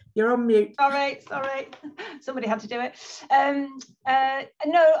 You're on mute. Sorry. Somebody had to do it.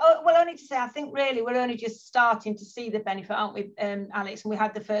 No, well, only to say, I think really we're only just starting to see the benefit, aren't we, Alex? And we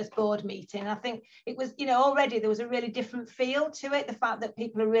had the first board meeting. I think it was, already there was a really different feel to it. The fact that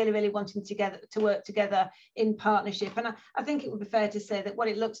people are really, really wanting to work together in partnership. And I think it would be fair to say that what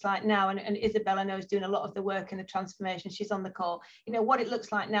it looks like now, and Isabel, I know, is doing a lot of the work in the transformation. She's on the call. What it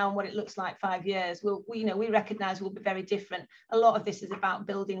looks like now and what it looks like 5 years, we recognise will be very different. A lot of this is about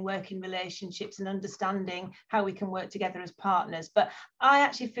building working relationships and understanding how we can work together as partners. But I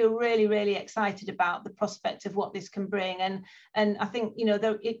actually feel really, really excited about the prospect of what this can bring. And I think,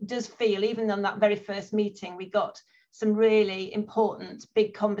 it does feel, even on that very first meeting, we got some really important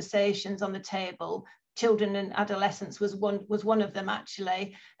big conversations on the table. Children and adolescents was one of them,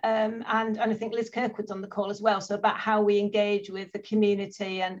 actually, and I think Liz Kirkwood's on the call as well, so about how we engage with the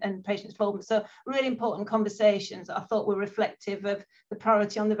community and patient involvement. So really important conversations that I thought were reflective of the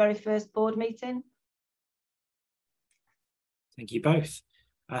priority on the very first board meeting. Thank you both.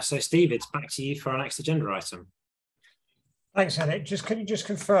 So Steve, it's back to you for our next agenda item. Thanks, Annette. Can you just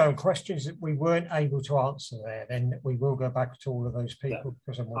confirm questions that we weren't able to answer there? Then we will go back to all of those people.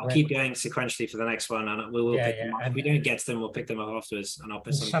 Because I'll keep going sequentially for the next one, and we will pick them up. If we don't get to them, we'll pick them up afterwards, and I'll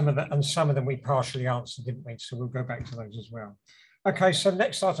put some of them we partially answered, didn't we? So we'll go back to those as well. Okay, so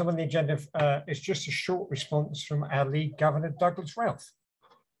next item on the agenda is just a short response from our lead governor, Douglas Routh.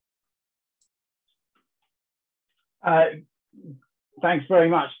 Thanks very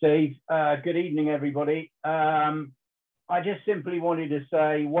much, Steve. Good evening, everybody. I just simply wanted to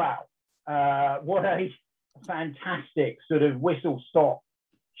say, wow, what a fantastic sort of whistle-stop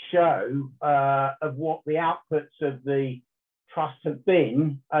show of what the outputs of the trust have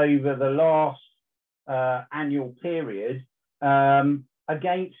been over the last annual period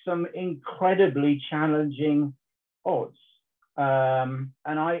against some incredibly challenging odds.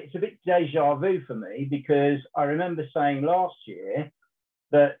 It's a bit deja vu for me, because I remember saying last year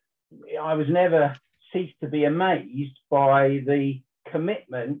that I was never ceased to be amazed by the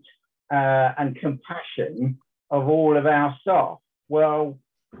commitment and compassion of all of our staff. Well,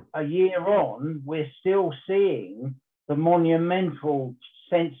 a year on, we're still seeing the monumental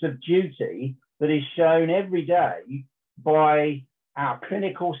sense of duty that is shown every day by our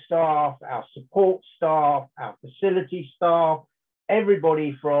clinical staff, our support staff, our facility staff,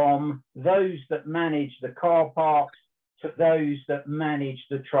 everybody from those that manage the car parks to those that manage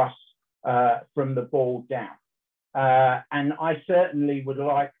the trust from the board down. And I certainly would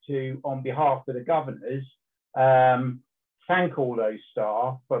like to, on behalf of the governors, thank all those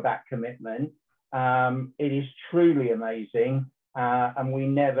staff for that commitment. It is truly amazing, and we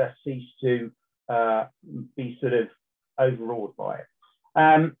never cease to be sort of overawed by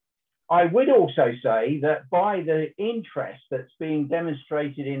it. I would also say that by the interest that's being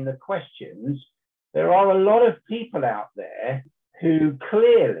demonstrated in the questions, there are a lot of people out there who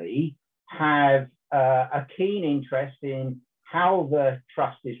clearly have a keen interest in how the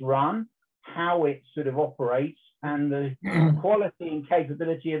trust is run, how it sort of operates and the quality and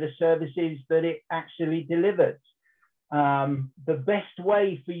capability of the services that it actually delivers. The best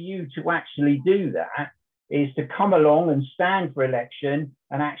way for you to actually do that is to come along and stand for election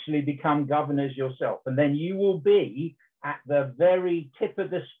and actually become governors yourself. And then you will be at the very tip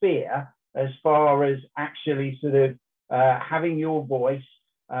of the spear as far as actually sort of having your voice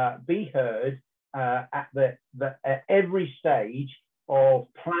be heard at every stage of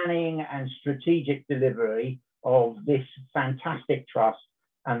planning and strategic delivery of this fantastic trust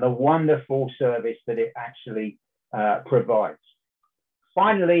and the wonderful service that it actually provides.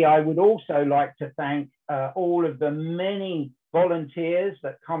 Finally, I would also like to thank all of the many volunteers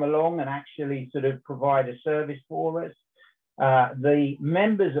that come along and actually sort of provide a service for us, the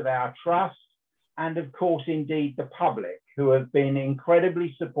members of our trust, and of course, indeed, the public, who have been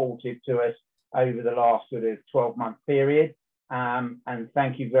incredibly supportive to us over the last sort of 12-month period. And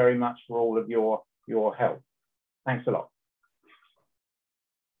thank you very much for all of your help. Thanks a lot.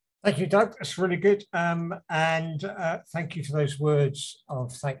 Thank you, Doug. That's really good. And thank you for those words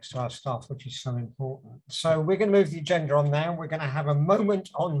of thanks to our staff, which is so important. So we're going to move the agenda on now. We're going to have a moment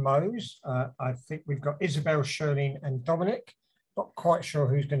on Mo's. I think we've got Isabel, Shirlene and Dominic. Not quite sure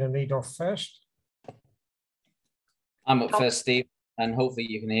who's going to lead off first. I'm up first, Steve, and hopefully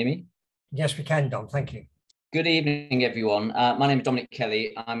you can hear me. Yes, we can, Dom. Thank you. Good evening, everyone. My name is Dominic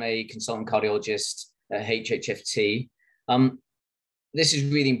Kelly. I'm a consultant cardiologist at HHFT. This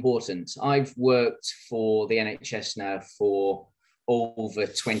is really important. I've worked for the NHS now for over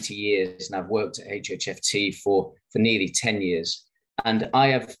 20 years, and I've worked at HHFT for nearly 10 years. And I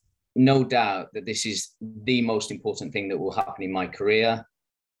have no doubt that this is the most important thing that will happen in my career,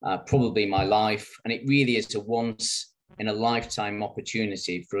 probably my life. And it really is a once in a lifetime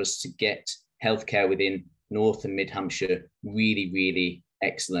opportunity for us to get healthcare within North and Mid Hampshire really, really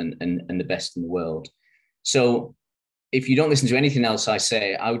excellent and the best in the world. So if you don't listen to anything else I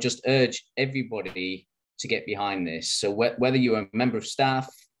say, I would just urge everybody to get behind this. So whether you're a member of staff,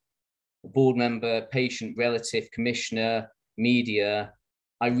 a board member, patient, relative, commissioner, media,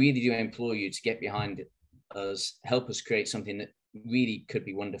 I really do implore you to get behind us, help us create something that really could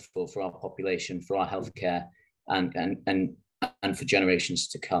be wonderful for our population, for our healthcare, and for generations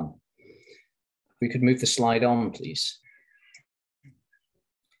to come. If we could move the slide on, please.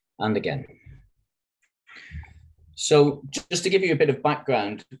 And again. So just to give you a bit of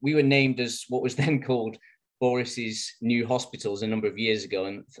background, we were named as what was then called Boris's New Hospitals a number of years ago.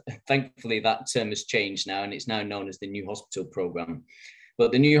 And thankfully that term has changed now, and it's now known as the New Hospital Programme.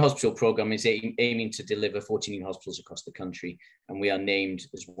 But the New Hospital Programme is aiming to deliver 40 new hospitals across the country, and we are named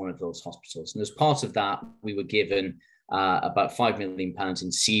as one of those hospitals. And as part of that, we were given about £5 million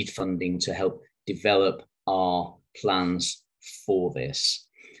in seed funding to help develop our plans for this.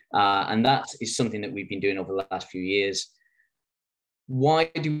 And that is something that we've been doing over the last few years. Why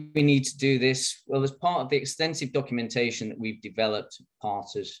do we need to do this? Well, as part of the extensive documentation that we've developed, part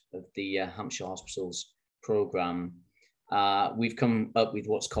of the Hampshire Hospitals programme, we've come up with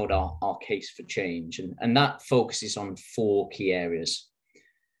what's called our case for change. And that focuses on 4 key areas.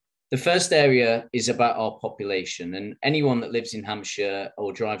 The first area is about our population, and anyone that lives in Hampshire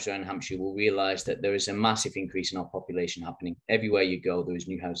or drives around Hampshire will realise that there is a massive increase in our population happening. Everywhere you go, there is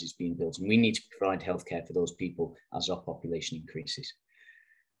new houses being built, and we need to provide healthcare for those people as our population increases.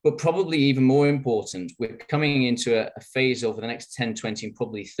 But probably even more important, we're coming into a phase over the next 10, 20, and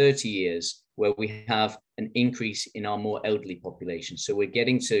probably 30 years where we have an increase in our more elderly population. So we're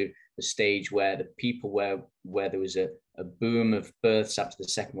getting to the stage where the people where there was a boom of births after the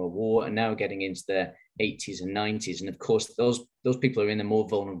Second World War are now getting into their 80s and 90s. And of course, those people are in a more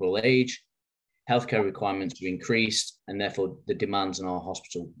vulnerable age. Healthcare requirements are increased, and therefore the demands on our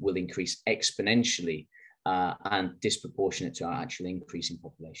hospital will increase exponentially and disproportionate to our actual increase in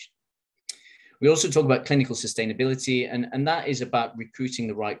population. We also talk about clinical sustainability, and that is about recruiting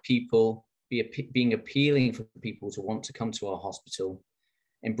the right people, being appealing for people to want to come to our hospital,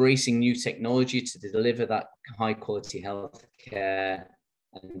 embracing new technology to deliver that high quality health care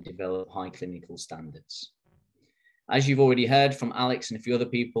and develop high clinical standards. As you've already heard from Alex and a few other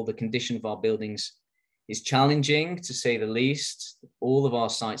people, the condition of our buildings is challenging, to say the least. All of our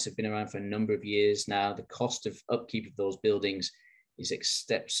sites have been around for a number of years now. The cost of upkeep of those buildings is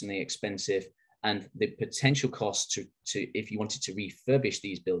exceptionally expensive, and the potential cost to if you wanted to refurbish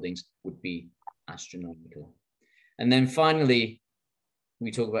these buildings would be astronomical. And then finally, we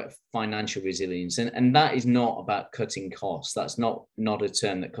talk about financial resilience, and that is not about cutting costs. That's not a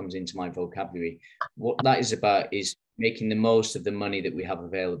term that comes into my vocabulary. What that is about is making the most of the money that we have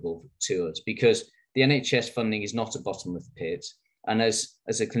available to us, because the NHS funding is not a bottomless pit. And as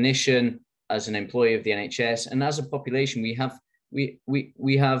a clinician, as an employee of the NHS and as a population, we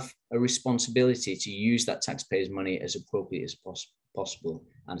have a responsibility to use that taxpayers' money as appropriate as possible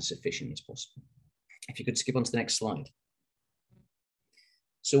and as efficient as possible. If you could skip on to the next slide.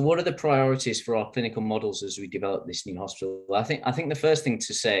 So what are the priorities for our clinical models as we develop this new hospital? I think the first thing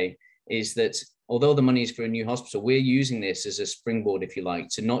to say is that although the money is for a new hospital, we're using this as a springboard, if you like,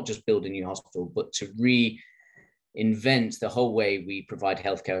 to not just build a new hospital, but to reinvent the whole way we provide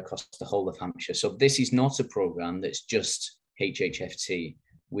healthcare across the whole of Hampshire. So this is not a program that's just HHFT.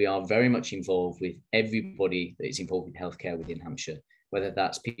 We are very much involved with everybody that is involved in healthcare within Hampshire, whether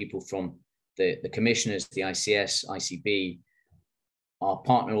that's people from the commissioners, the ICS, ICB, our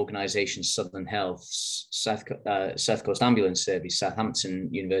partner organisations, Southern Health, South Coast Ambulance Service, Southampton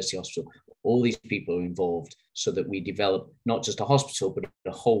University Hospital. All these people are involved so that we develop not just a hospital, but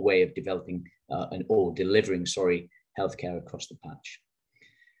a whole way of developing delivering healthcare across the patch.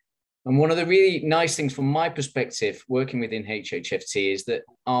 And one of the really nice things from my perspective, working within HHFT, is that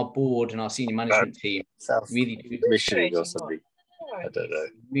our board and our senior management team really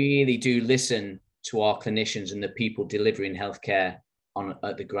do listen to our clinicians and the people delivering healthcare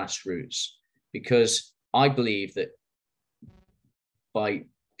at the grassroots, because I believe that by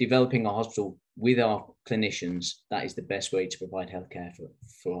developing a hospital with our clinicians, that is the best way to provide healthcare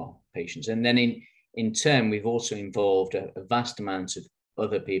for our patients. And then in turn, we've also involved a vast amount of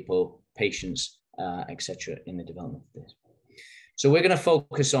other people, patients, etc., in the development of this. So we're going to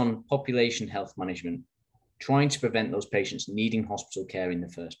focus on population health management, trying to prevent those patients needing hospital care in the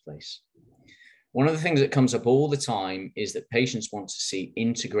first place. One of the things that comes up all the time is that patients want to see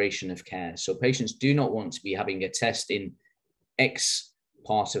integration of care. So patients do not want to be having a test in X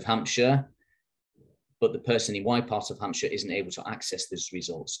part of Hampshire, but the person in Y part of Hampshire isn't able to access those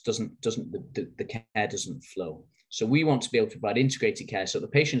results. The care doesn't flow. So we want to be able to provide integrated care so the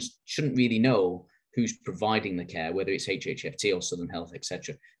patients shouldn't really know who's providing the care, whether it's HHFT or Southern Health,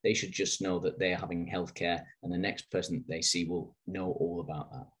 etc. They should just know that they're having health care, and the next person that they see will know all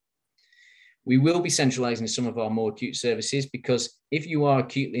about that. We will be centralizing some of our more acute services, because if you are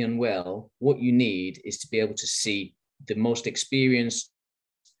acutely unwell, what you need is to be able to see the most experienced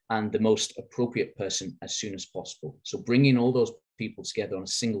and the most appropriate person as soon as possible. So bringing all those people together on a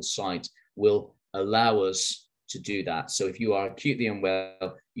single site will allow us to do that. So if you are acutely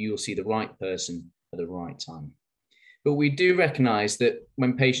unwell, you will see the right person at the right time. But we do recognize that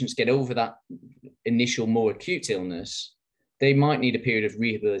when patients get over that initial more acute illness, they might need a period of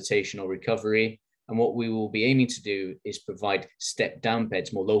rehabilitation or recovery. And what we will be aiming to do is provide step-down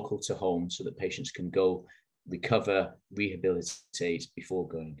beds more local to home so that patients can go recover, rehabilitate before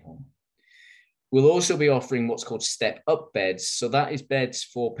going home. We'll also be offering what's called step-up beds. So that is beds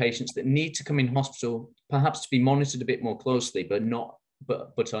for patients that need to come in hospital, perhaps to be monitored a bit more closely,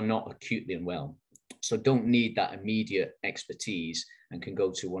 but are not acutely unwell. So don't need that immediate expertise and can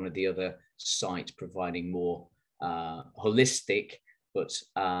go to one of the other sites providing more holistic, but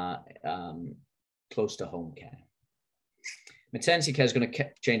close to home care. Maternity care is going to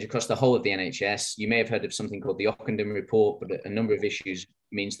change across the whole of the NHS. You may have heard of something called the Ockenden report, but a number of issues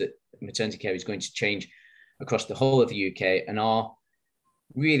means that maternity care is going to change across the whole of the UK. And our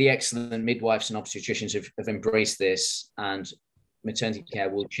really excellent midwives and obstetricians have embraced this, and maternity care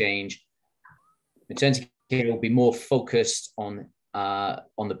will change. Maternity care will be more focused on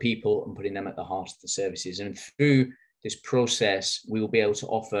the people and putting them at the heart of the services. And through this process, we will be able to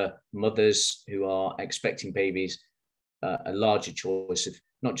offer mothers who are expecting babies a larger choice of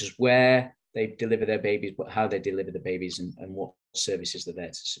not just where they deliver their babies, but how they deliver the babies and what services are there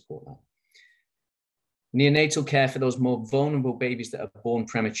to support that. Neonatal care for those more vulnerable babies that are born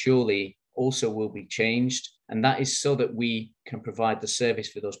prematurely also will be changed. And that is so that we can provide the service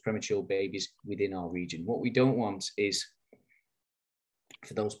for those premature babies within our region. What we don't want is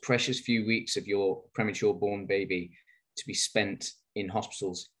for those precious few weeks of your premature born baby to be spent in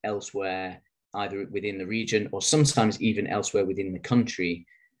hospitals elsewhere, either within the region or sometimes even elsewhere within the country.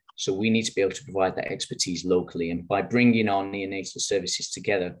 So we need to be able to provide that expertise locally. And by bringing our neonatal services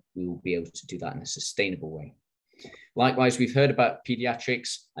together, we will be able to do that in a sustainable way. Likewise, we've heard about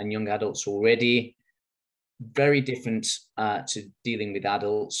pediatrics and young adults already. Very different to dealing with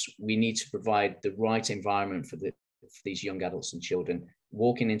adults. We need to provide the right environment for these young adults and children.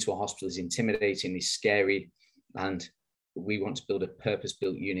 Walking into a hospital is intimidating, is scary, and we want to build a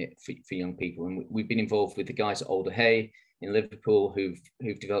purpose-built unit for young people. And we've been involved with the guys at Alder Hey in Liverpool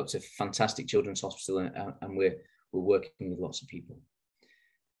who've developed a fantastic children's hospital, and we're working with lots of people.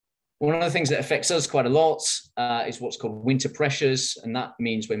 One of the things that affects us quite a lot is what's called winter pressures. And that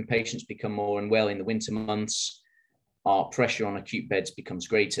means when patients become more unwell in the winter months, our pressure on acute beds becomes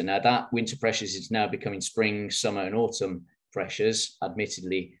greater. Now that winter pressures is now becoming spring, summer and autumn pressures,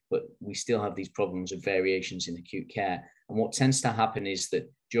 admittedly, but we still have these problems of variations in acute care. And what tends to happen is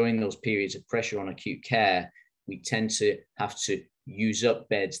that during those periods of pressure on acute care, we tend to have to use up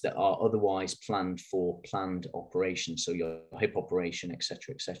beds that are otherwise planned for planned operations. So your hip operation, et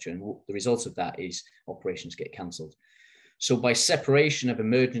cetera, et cetera. And the result of that is operations get cancelled. So by separation of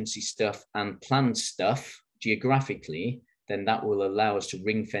emergency stuff and planned stuff geographically, then that will allow us to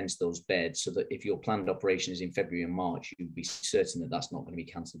ring fence those beds so that if your planned operation is in February and March, you'll be certain that that's not going to be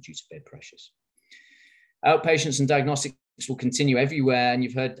cancelled due to bed pressures. Outpatients and diagnostics will continue everywhere. And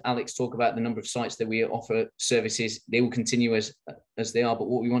you've heard Alex talk about the number of sites that we offer services. They will continue as they are. But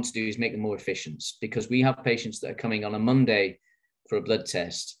what we want to do is make them more efficient, because we have patients that are coming on a Monday for a blood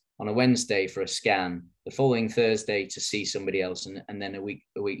test, on a Wednesday for a scan, the following Thursday to see somebody else, and then a week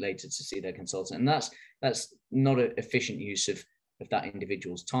later to see their consultant. And that's not an efficient use of that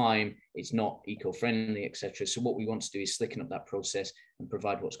individual's time. It's not eco-friendly, etc. So what we want to do is slicken up that process and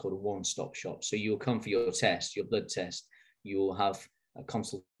provide what's called a one-stop shop. So you'll come for your test, your blood test, you'll have a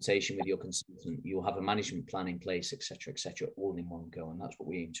consultation with your consultant, you'll have a management plan in place, etc., all in one go. And that's what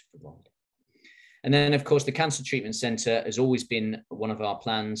we aim to provide. And then, of course, the Cancer Treatment Centre has always been one of our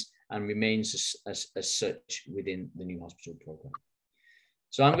plans and remains as such within the new hospital programme.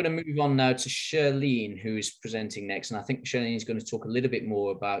 So I'm going to move on now to Charlene, who is presenting next. And I think Charlene is going to talk a little bit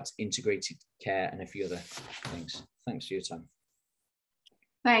more about integrated care and a few other things. Thanks for your time.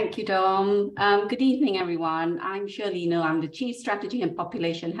 Thank you, Dom. Good evening, everyone. I'm Charlene. I'm the Chief Strategy and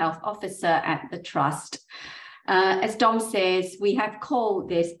Population Health Officer at the Trust. As Dom says, we have called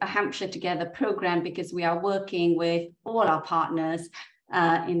this a Hampshire Together program because we are working with all our partners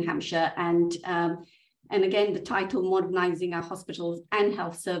in Hampshire. And again, the title, Modernising Our Hospitals and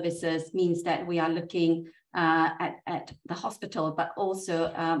Health Services, means that we are looking at the hospital, but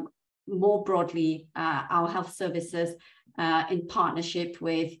also more broadly, our health services in partnership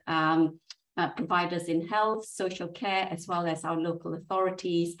with providers in health, social care, as well as our local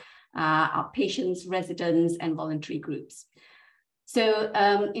authorities, our patients, residents, and voluntary groups. So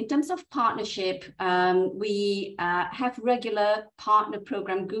in terms of partnership, we have regular partner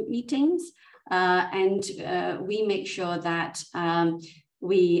program group meetings, and we make sure that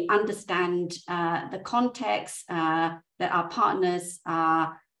we understand the context that our partners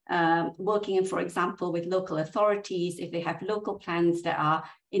are working in, for example, with local authorities. If they have local plans that are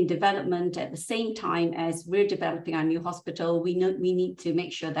in development at the same time as we're developing our new hospital, we need to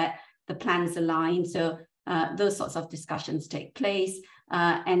make sure that the plans align. So those sorts of discussions take place,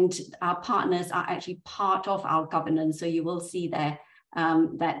 and our partners are actually part of our governance. So you will see there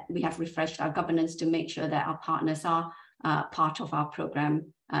that we have refreshed our governance to make sure that our partners are part of our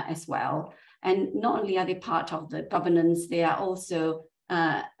program as well. And not only are they part of the governance, they are also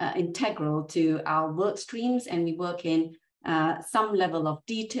integral to our work streams, and we work in some level of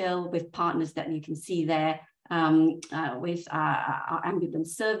detail with partners that you can see there, with our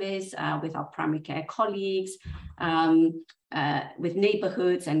ambulance service, with our primary care colleagues, with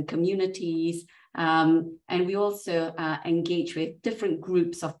neighborhoods and communities. And we also engage with different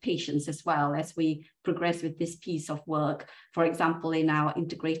groups of patients as well as we progress with this piece of work. For example, in our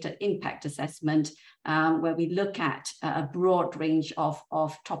integrated impact assessment, where we look at a broad range of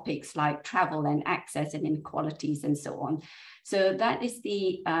topics like travel and access and inequalities and so on. So that is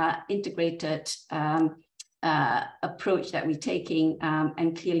the integrated approach that we're taking,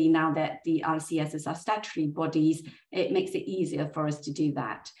 and clearly now that the ICSs are statutory bodies, it makes it easier for us to do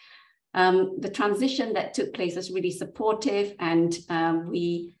that. The transition that took place was really supportive, and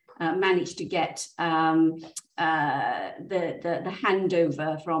we managed to get the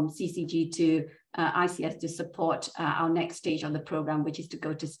handover from CCG to ICS to support our next stage on the program, which is to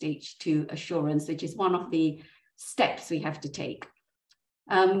go to stage 2 assurance, which is one of the steps we have to take.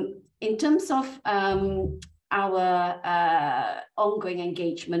 In terms of our ongoing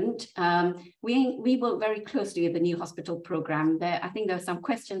engagement, we work very closely with the new hospital program. I think there are some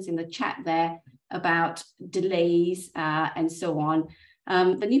questions in the chat there about delays and so on.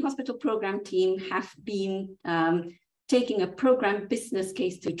 The new hospital program team have been taking a program business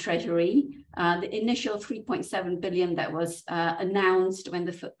case to Treasury. The initial 3.7 billion that was announced when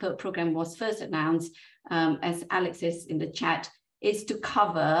the program was first announced, as Alex says in the chat, is to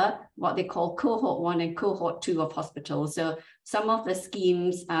cover what they call cohort 1 and cohort 2 of hospitals. So some of the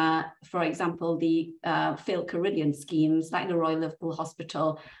schemes, for example, the failed Carillion schemes, like the Royal Liverpool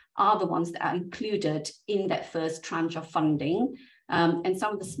Hospital, are the ones that are included in that first tranche of funding. And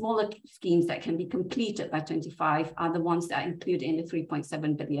some of the smaller schemes that can be completed by 25 are the ones that are included in the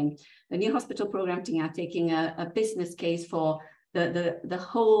 3.7 billion. The new hospital program team are taking a business case for the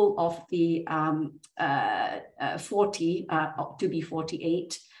whole of the 40 to be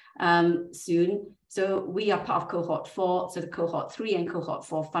 48 soon. So we are part of cohort 4, so the cohort 3 and cohort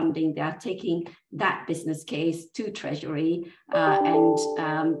 4 funding, they are taking that business case to Treasury, and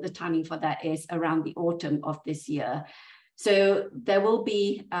the timing for that is around the autumn of this year. So there will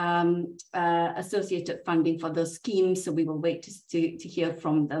be associated funding for those schemes, so we will wait to hear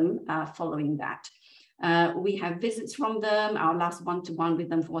from them following that. We have visits from them. Our last one-to-one with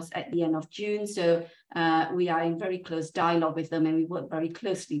them was at the end of June. So we are in very close dialogue with them, and we work very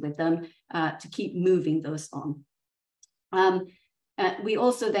closely with them to keep moving those on. We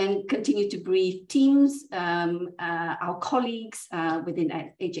also then continue to brief teams, our colleagues within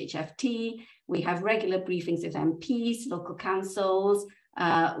HHFT. We have regular briefings with MPs, local councils.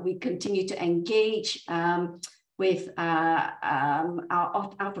 We continue to engage with our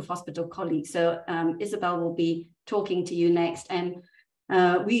out-of-hospital colleagues. So Isabel will be talking to you next. And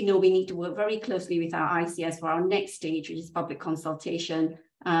we know we need to work very closely with our ICS for our next stage, which is public consultation.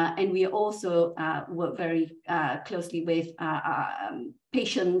 And we also work very closely with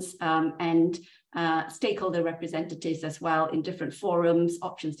patients and stakeholder representatives as well in different forums,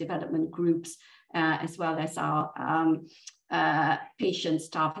 options development groups, as well as our patient,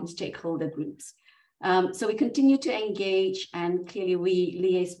 staff and stakeholder groups. So we continue to engage, and clearly we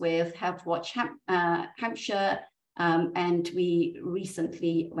liaise with Health Watch Hampshire, and we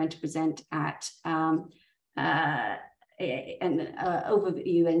recently went to present at an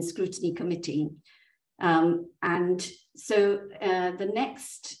overview and scrutiny committee. And so the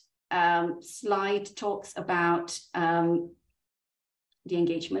next slide talks about the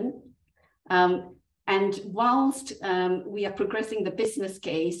engagement. And whilst we are progressing the business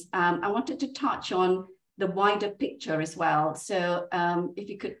case, I wanted to touch on the wider picture as well. So if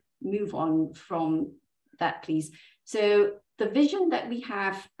you could move on from that, please. So the vision that we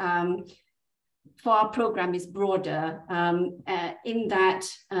have for our program is broader in that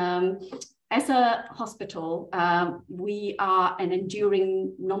as a hospital, we are an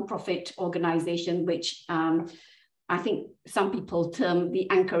enduring non-profit organization, which I think some people term the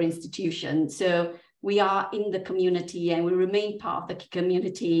anchor institution. So we are in the community and we remain part of the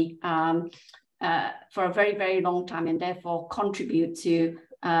community for a very, very long time, and therefore contribute to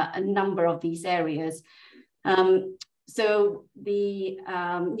a number of these areas. So the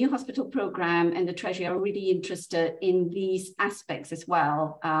new hospital program and the Treasury are really interested in these aspects as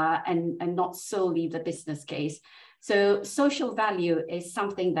well, and not solely the business case. So social value is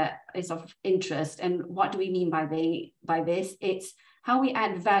something that is of interest. And what do we mean by this? It's how we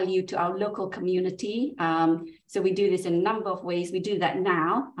add value to our local community. So we do this in a number of ways. We do that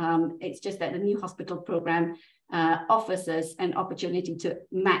now. It's just that the new hospital program offers us an opportunity to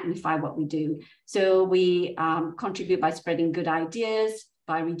magnify what we do. So we contribute by spreading good ideas,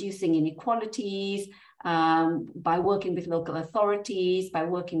 by reducing inequalities, by working with local authorities, by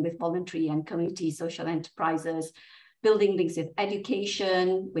working with voluntary and community social enterprises, building links with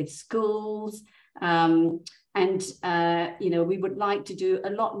education, with schools, and we would like to do a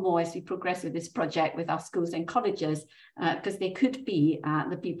lot more as we progress with this project with our schools and colleges, because they could be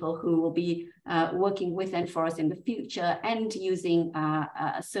the people who will be working with and for us in the future and using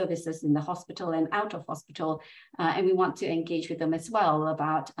services in the hospital and out of hospital. And we want to engage with them as well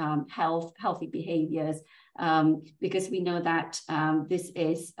about healthy behaviors, because we know that this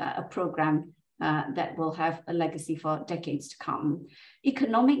is a program that will have a legacy for decades to come.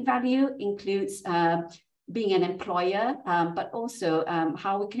 Economic value includes being an employer, but also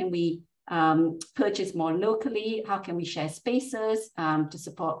how can we purchase more locally, how can we share spaces to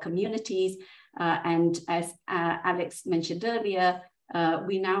support communities. And as Alex mentioned earlier,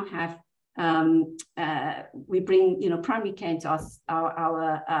 we now have, we bring primary care into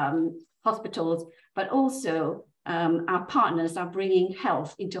our hospitals, but also our partners are bringing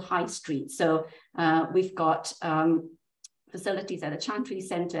health into high street. So we've got facilities at the Chantry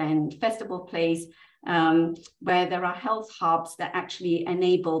Centre and Festival Place, where there are health hubs that actually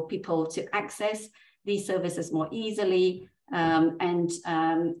enable people to access these services more easily. And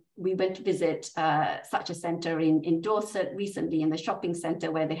we went to visit such a centre in Dorset recently, in the shopping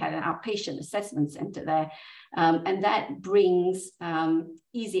centre, where they had an outpatient assessment centre there. And that brings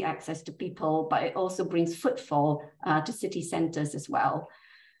easy access to people, but it also brings footfall to city centres as well.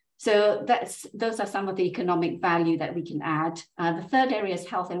 So those are some of the economic value that we can add. The third area is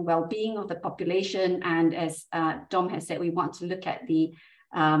health and well-being of the population. And as Dom has said, we want to look at the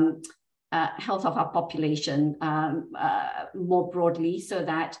health of our population more broadly, so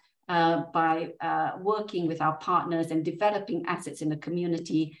that by working with our partners and developing assets in the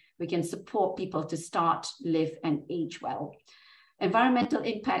community, we can support people to start, live, and age well. Environmental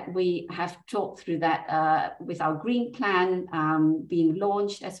impact, we have talked through that with our green plan being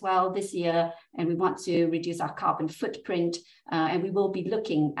launched as well this year, and we want to reduce our carbon footprint, and we will be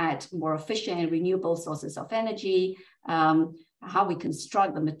looking at more efficient and renewable sources of energy, how we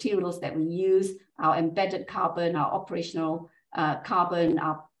construct the materials that we use, our embedded carbon, our operational carbon,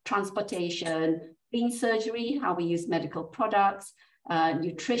 our transportation, clean surgery, how we use medical products,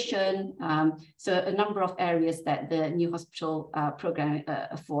 nutrition, so a number of areas that the New Hospital program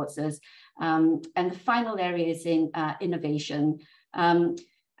affords us. And the final area is in innovation.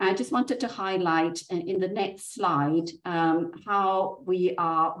 I just wanted to highlight in the next slide how we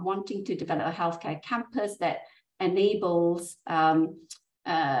are wanting to develop a healthcare campus that enables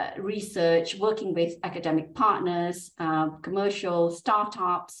research, working with academic partners, commercial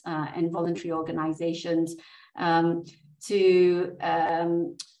startups, and voluntary organizations to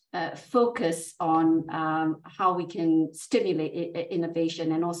focus on how we can stimulate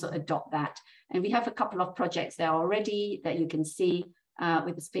innovation and also adopt that. And we have a couple of projects there already that you can see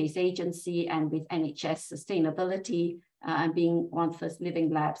with the Space Agency and with NHS Sustainability being one of the first living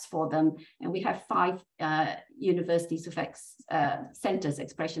labs for them. And we have 5 universities of centers,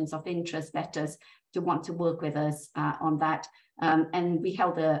 expressions of interest letters to want to work with us on that. And we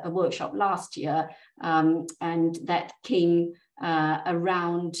held a workshop last year, and that came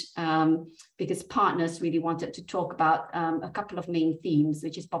around because partners really wanted to talk about a couple of main themes,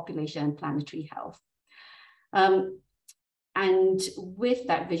 which is population and planetary health. And with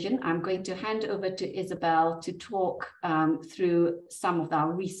that vision, I'm going to hand over to Isabel to talk through some of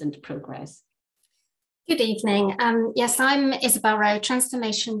our recent progress. Good evening. Yes, I'm Isabel Rowe,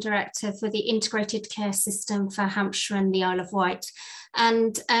 Transformation Director for the Integrated Care System for Hampshire and the Isle of Wight.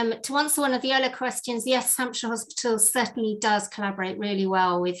 And to answer one of the earlier questions, yes, Hampshire Hospitals certainly does collaborate really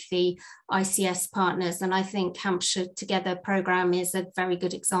well with the ICS partners. And I think Hampshire Together programme is a very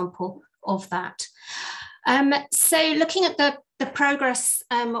good example of that. So looking at the progress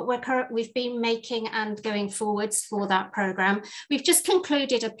we've been making and going forwards for that programme, we've just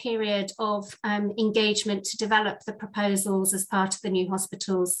concluded a period of engagement to develop the proposals as part of the New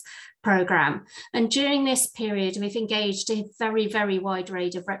Hospitals programme. And during this period, we've engaged a very, very wide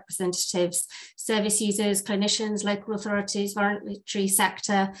range of representatives, service users, clinicians, local authorities, voluntary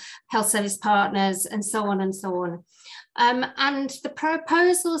sector, health service partners, and so on and so on. And the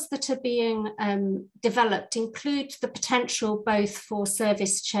proposals that are being developed include the potential both for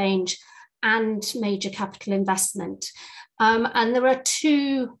service change and major capital investment. And there are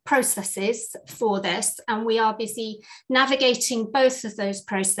 2 processes for this, and we are busy navigating both of those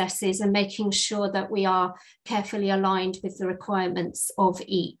processes and making sure that we are carefully aligned with the requirements of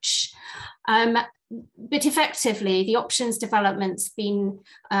each. But effectively, the options development's been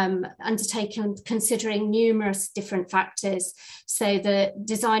undertaken considering numerous different factors. So the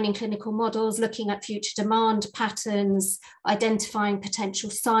designing clinical models, looking at future demand patterns, identifying potential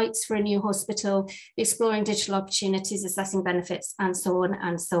sites for a new hospital, exploring digital opportunities, assessing benefits, and so on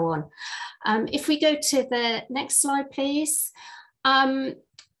and so on. If we go to the next slide, please.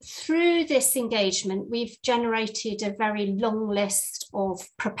 Through this engagement, we've generated a very long list of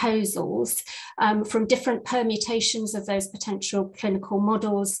proposals from different permutations of those potential clinical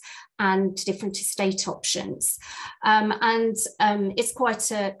models and different estate options. It's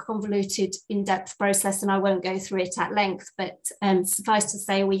quite a convoluted, in-depth process, and I won't go through it at length, but suffice to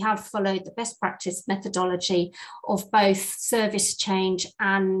say, we have followed the best practice methodology of both service change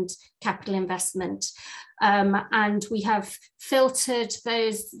and capital investment. And we have filtered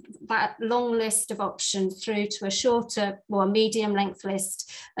that long list of options through to a shorter or medium length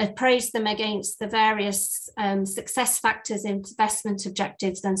list, appraised them against the various success factors, investment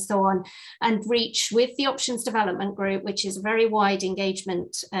objectives, and so on, and reach with the options development group, which is a very wide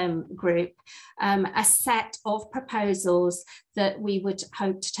engagement group, a set of proposals that we would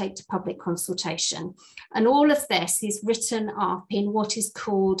hope to take to public consultation. And all of this is written up in what is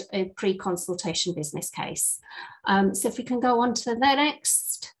called a pre-consultation business case. So if we can go on to the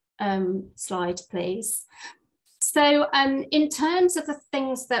next slide, please. So in terms of the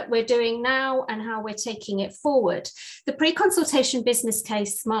things that we're doing now and how we're taking it forward, the pre-consultation business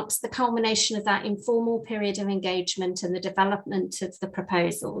case marks the culmination of that informal period of engagement and the development of the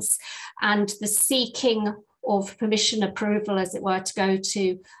proposals and the seeking of permission approval, as it were, to go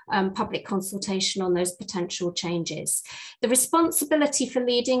to public consultation on those potential changes. The responsibility for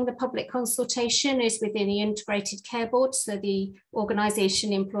leading the public consultation is within the Integrated Care Board, so the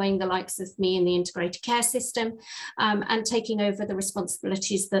organisation employing the likes of me in the integrated care system, and taking over the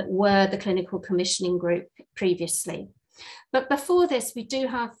responsibilities that were the clinical commissioning group previously. But before this, we do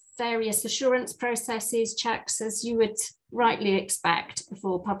have various assurance processes, checks, as you would rightly expect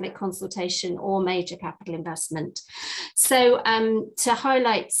before public consultation or major capital investment. So to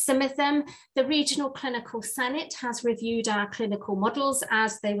highlight some of them, the Regional Clinical Senate has reviewed our clinical models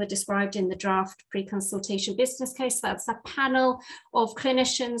as they were described in the draft pre-consultation business case. That's a panel of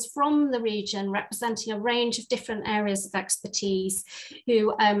clinicians from the region representing a range of different areas of expertise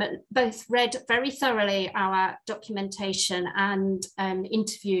who both read very thoroughly our documentation and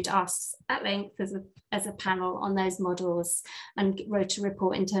interviewed us at length as a panel on those models and wrote a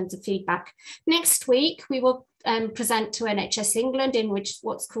report in terms of feedback. Next week, we will present to NHS England in which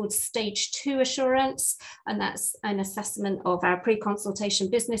what's called stage 2 assurance, and that's an assessment of our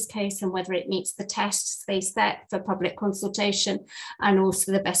pre-consultation business case and whether it meets the tests they set for public consultation and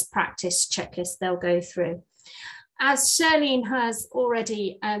also the best practice checklist they'll go through. As Shirlene has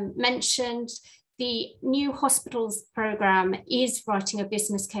already mentioned, the New Hospitals programme is writing a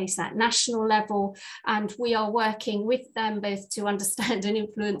business case at national level, and we are working with them both to understand and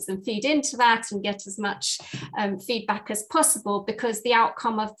influence and feed into that and get as much feedback as possible, because the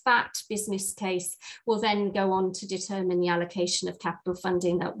outcome of that business case will then go on to determine the allocation of capital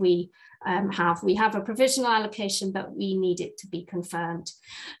funding that we have. We have a provisional allocation, but we need it to be confirmed.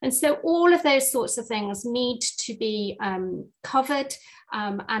 And so all of those sorts of things need to be covered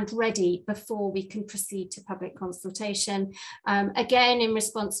and ready before we can proceed to public consultation. Again, in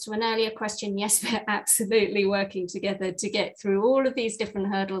response to an earlier question, yes, we're absolutely working together to get through all of these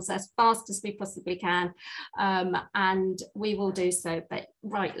different hurdles as fast as we possibly can, and we will do so, but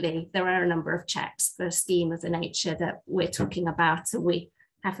rightly, there are a number of checks, the scheme of the nature that we're talking about, so we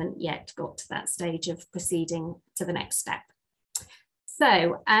haven't yet got to that stage of proceeding to the next step.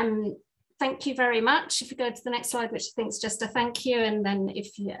 So, thank you very much. If you go to the next slide, which I think is just a thank you, and then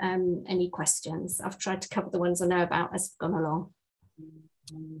if you, any questions, I've tried to cover the ones I know about as I've gone along.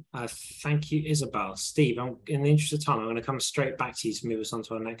 Thank you, Isabel. Steve, in the interest of time, I'm going to come straight back to you to move us on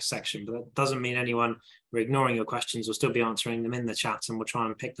to our next section, but that doesn't mean we're ignoring your questions. We'll still be answering them in the chat, and we'll try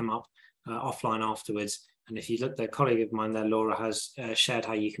and pick them up offline afterwards. And if you look, the colleague of mine there, Laura, has shared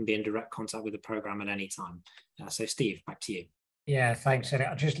how you can be in direct contact with the programme at any time. So Steve, back to you. Yeah, thanks,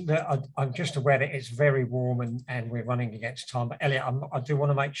 Elliot. I'm just aware that it's very warm and we're running against time. But Elliot, I do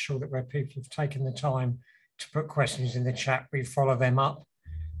want to make sure that where people have taken the time to put questions in the chat, we follow them up.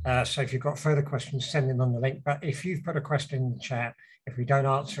 So if you've got further questions, send them on the link. But if you've put a question in the chat, if we don't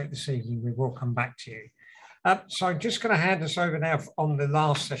answer it this evening, we will come back to you. So I'm just going to hand us over now on the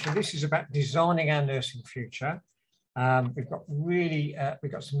last session. This is about designing our nursing future. We've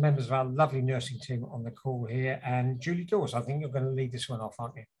got some members of our lovely nursing team on the call here, and Julie Dawes, I think you're going to lead this one off,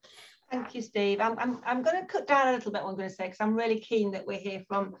 aren't you? Thank you, Steve. I'm going to cut down a little bit what I'm going to say, because I'm really keen that we're here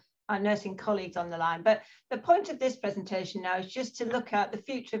from our nursing colleagues on the line. But the point of this presentation now is just to look at the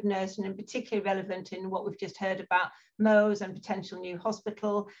future of nursing, and particularly relevant in what we've just heard about MOS and potential new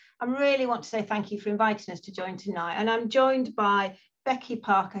hospital. I really want to say thank you for inviting us to join tonight. And I'm joined by Becky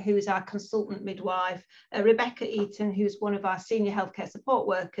Parker, who is our consultant midwife, Rebecca Eaton, who's one of our senior healthcare support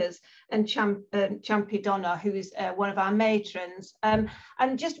workers, and Champy Donna, who is one of our matrons. And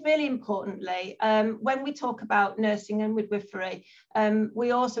just really importantly, when we talk about nursing and midwifery,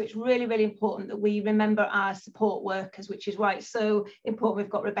 it's really, really important that we remember our support workers, which is why it's so important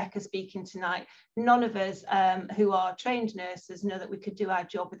we've got Rebecca speaking tonight. None of us who are trained nurses know that we could do our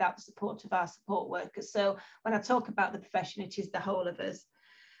job without the support of our support workers. So when I talk about the profession, it is the whole of us.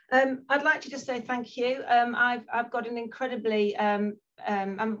 I'd like to just say thank you. I've got an incredibly, I'm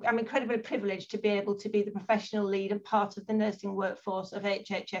incredibly privileged to be able to be the professional lead and part of the nursing workforce of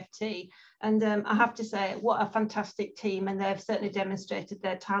HHFT. And I have to say, what a fantastic team, and they've certainly demonstrated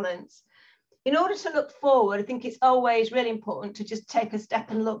their talents. In order to look forward, I think it's always really important to just take a step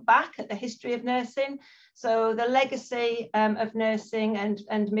and look back at the history of nursing. So the legacy of nursing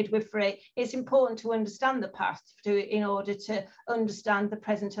and midwifery, it's important to understand the past in order to understand the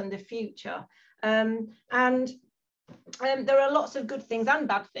present and the future. There are lots of good things and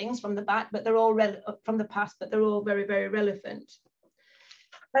bad things from the back, but they're all from the past, but they're all very, very relevant.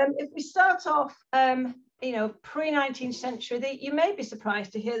 If we start off, pre-19th century, you may be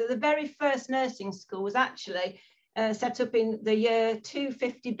surprised to hear that the very first nursing school was actually set up in the year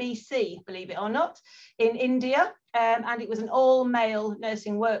 250 BC, believe it or not, in India, and it was an all-male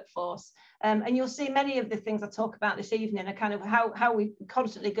nursing workforce. And you'll see many of the things I talk about this evening are kind of how we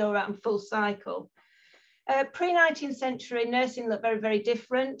constantly go around full cycle. Pre-19th century nursing looked very, very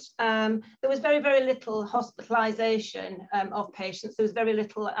different. There was very, very little hospitalisation of patients. There was very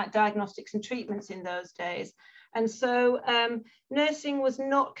little diagnostics and treatments in those days. And so nursing was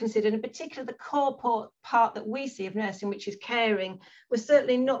not considered, in particular the core part that we see of nursing, which is caring, was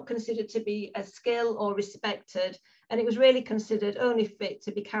certainly not considered to be a skill or respected. And it was really considered only fit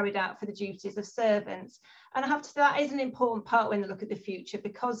to be carried out for the duties of servants. And I have to say that is an important part when they look at the future,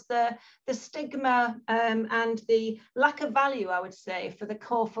 because the stigma and the lack of value, I would say, for the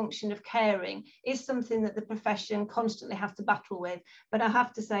core function of caring is something that the profession constantly has to battle with. But I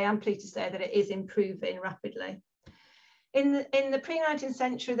have to say, I'm pleased to say that it is improving rapidly. In the pre-19th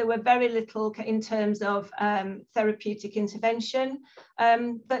century, there were very little in terms of therapeutic intervention,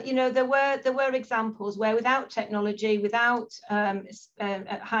 but you know there were examples where without technology, without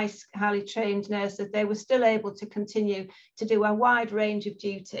highly trained nurses, they were still able to continue to do a wide range of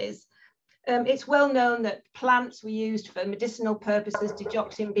duties. It's well known that plants were used for medicinal purposes,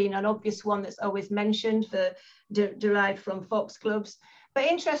 digoxin being an obvious one that's always mentioned, derived from foxgloves. But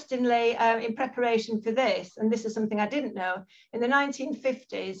interestingly, in preparation for this, and this is something I didn't know, in the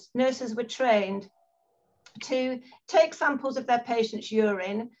 1950s, nurses were trained to take samples of their patient's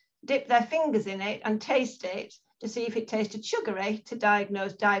urine, dip their fingers in it and taste it to see if it tasted sugary to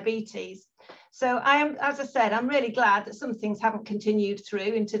diagnose diabetes. So as I said, I'm really glad that some things haven't continued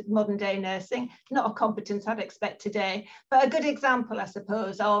through into modern day nursing. Not a competence I'd expect today, but a good example, I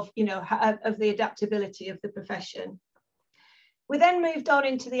suppose, of, you know, of the adaptability of the profession. We then moved on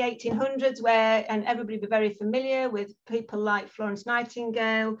into the 1800s where, and everybody will be very familiar with people like Florence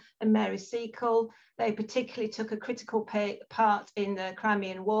Nightingale and Mary Seacole. They particularly took a critical part in the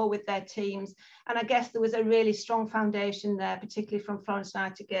Crimean War with their teams. And I guess there was a really strong foundation there, particularly from Florence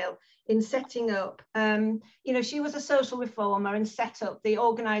Nightingale, in setting up, you know, she was a social reformer and set up the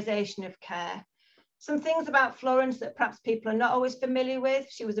organisation of care. Some things about Florence that perhaps people are not always familiar with.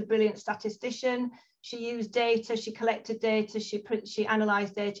 She was a brilliant statistician. She used data, she collected data, she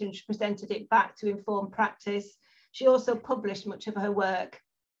analysed data and she presented it back to inform practice. She also published much of her work.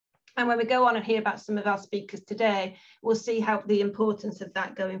 And when we go on and hear about some of our speakers today, we'll see how the importance of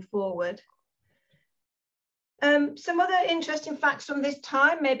that going forward. Some other interesting facts from this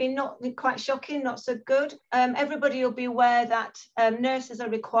time, maybe not quite shocking, not so good. Everybody will be aware that nurses are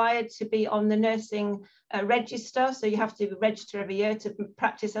required to be on the nursing register. So you have to register every year to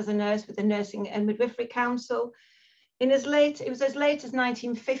practice as a nurse with the Nursing and Midwifery Council. It was as late as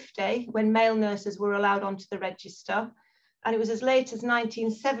 1950 when male nurses were allowed onto the register. And it was as late as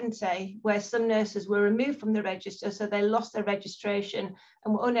 1970 where some nurses were removed from the register, so they lost their registration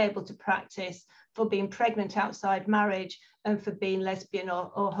and were unable to practice for being pregnant outside marriage and for being lesbian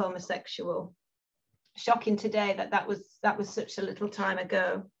or homosexual. Shocking today that that was such a little time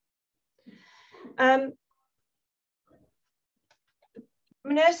ago.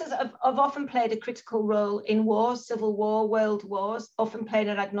 Nurses have often played a critical role in wars, civil war, world wars, often played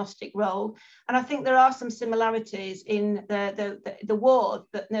an agnostic role. And I think there are some similarities in the war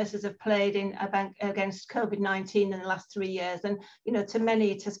that nurses have played against COVID-19 in the last 3 years. And, you know, to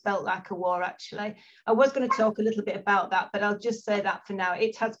many, it has felt like a war, actually. I was going to talk a little bit about that, but I'll just say that for now.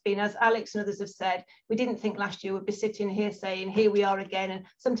 It has been, as Alex and others have said, we didn't think last year we'd be sitting here saying, here we are again. And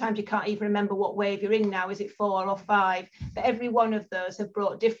sometimes you can't even remember what wave you're in now. Is it 4 or 5? But every one of those have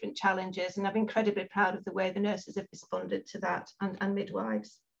brought different challenges, and I'm incredibly proud of the way the nurses have responded to that, and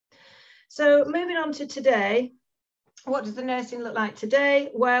midwives. So moving on to today, what does the nursing look like today?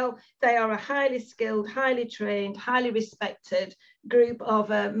 Well, they are a highly skilled, highly trained, highly respected group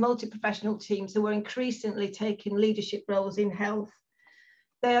of multi-professional teams who are increasingly taking leadership roles in health.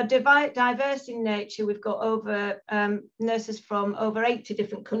 They are diverse in nature. We've got over nurses from over 80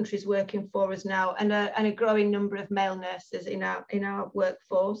 different countries working for us now, and a growing number of male nurses in our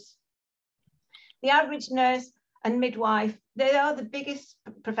workforce. The average nurse and midwife, they are the biggest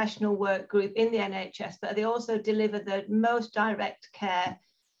professional work group in the NHS, but they also deliver the most direct care.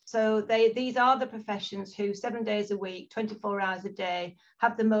 So these are the professions who 7 days a week, 24 hours a day,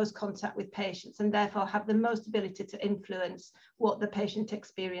 have the most contact with patients and therefore have the most ability to influence what the patient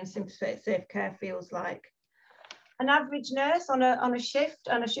experience in safe care feels like. An average nurse on a shift,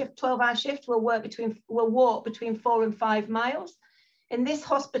 12-hour shift, will walk between 4 and 5 miles. In this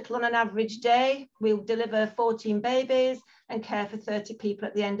hospital on an average day, we'll deliver 14 babies and care for 30 people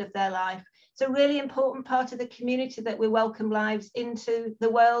at the end of their life. It's a really important part of the community that we welcome lives into the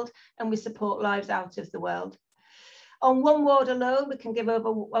world and we support lives out of the world. On one ward alone, we can give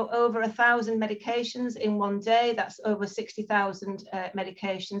over 1,000 medications in one day. That's over 60,000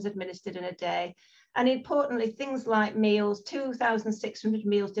 medications administered in a day. And importantly, things like meals, 2,600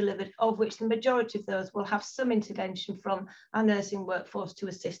 meals delivered, of which the majority of those will have some intervention from our nursing workforce to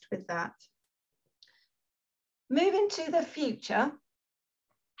assist with that. Moving to the future,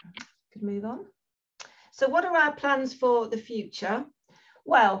 could move on. So what are our plans for the future?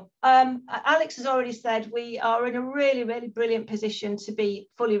 Well, Alex has already said we are in a really, really brilliant position to be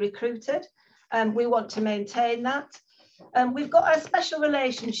fully recruited. We want to maintain that. We've got a special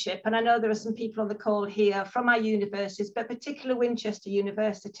relationship, and I know there are some people on the call here from our universities, but particularly Winchester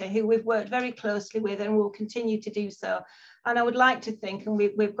University, who we've worked very closely with and will continue to do so. And I would like to think, and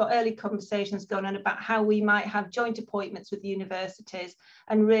we've got early conversations going on about how we might have joint appointments with universities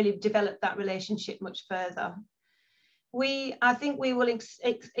and really develop that relationship much further. I think we will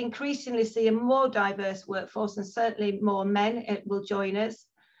increasingly see a more diverse workforce, and certainly more men will join us.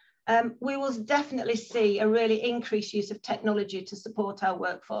 We will definitely see a really increased use of technology to support our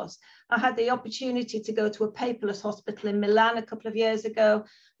workforce. I had the opportunity to go to a paperless hospital in Milan a couple of years ago.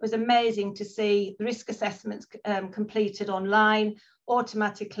 It was amazing to see risk assessments completed online,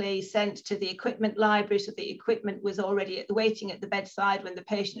 automatically sent to the equipment library, so the equipment was already waiting at the bedside when the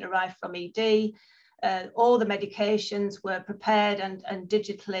patient arrived from ED. All the medications were prepared and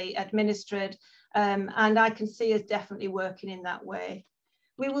digitally administered, and I can see us definitely working in that way.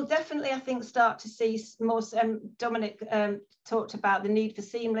 We will definitely, I think, start to see more, Dominic talked about the need for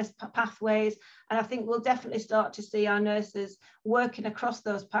seamless pathways, and I think we'll definitely start to see our nurses working across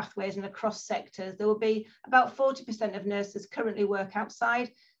those pathways and across sectors. There will be about 40% of nurses currently work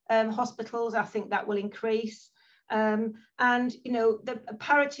outside hospitals. I think that will increase. And, you know, the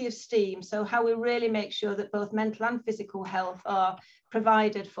parity of STEAM, so how we really make sure that both mental and physical health are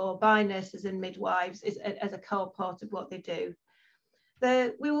provided for by nurses and midwives is as a core part of what they do.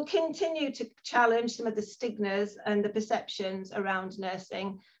 We will continue to challenge some of the stigmas and the perceptions around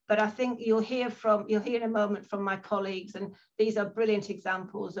nursing, but I think you'll hear in a moment from my colleagues, and these are brilliant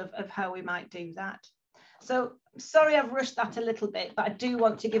examples of how we might do that. So sorry I've rushed that a little bit, but I do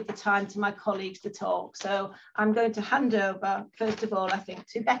want to give the time to my colleagues to talk. So I'm going to hand over, first of all, I think,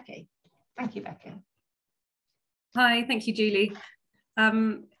 to Becky. Thank you, Becky. Hi, thank you, Julie.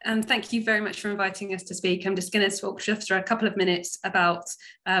 And thank you very much for inviting us to speak. I'm just going to talk just for a couple of minutes about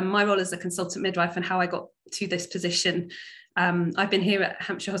my role as a consultant midwife and how I got to this position. I've been here at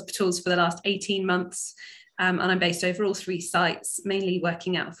Hampshire Hospitals for the last 18 months, and I'm based over all 3 sites, mainly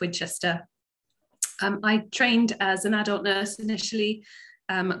working out of Winchester. I trained as an adult nurse initially,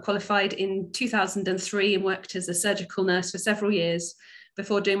 qualified in 2003 and worked as a surgical nurse for several years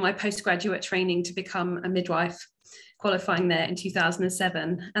before doing my postgraduate training to become a midwife, qualifying there in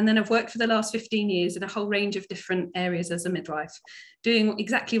 2007. And then I've worked for the last 15 years in a whole range of different areas as a midwife, doing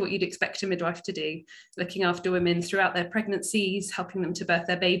exactly what you'd expect a midwife to do, looking after women throughout their pregnancies, helping them to birth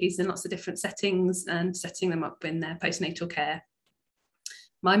their babies in lots of different settings and setting them up in their postnatal care.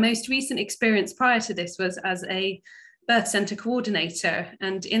 My most recent experience prior to this was as a birth centre coordinator,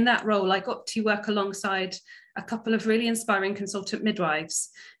 and in that role I got to work alongside a couple of really inspiring consultant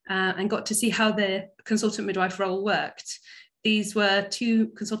midwives and got to see how their consultant midwife role worked. These were 2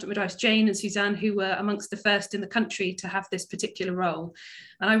 consultant midwives, Jane and Suzanne, who were amongst the first in the country to have this particular role.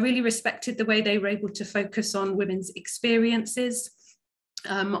 And I really respected the way they were able to focus on women's experiences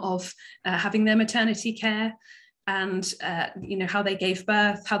of having their maternity care, and you know, how they gave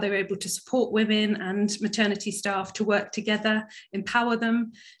birth, how they were able to support women and maternity staff to work together, empower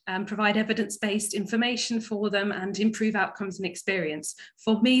them, provide evidence-based information for them, and improve outcomes and experience.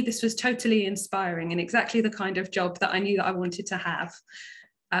 For me, this was totally inspiring and exactly the kind of job that I knew that I wanted to have.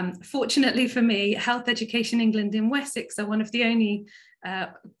 Fortunately for me, Health Education England in Wessex are one of the only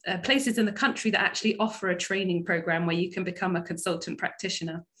places in the country that actually offer a training programme where you can become a consultant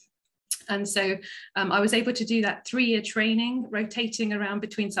practitioner. And so I was able to do that 3-year training, rotating around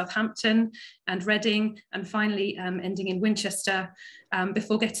between Southampton and Reading, and finally ending in Winchester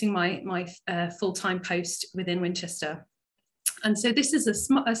before getting my full-time post within Winchester. And so this is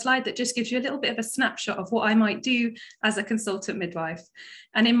a slide that just gives you a little bit of a snapshot of what I might do as a consultant midwife.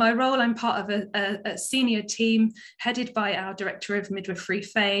 And in my role, I'm part of a senior team headed by our Director of Midwifery,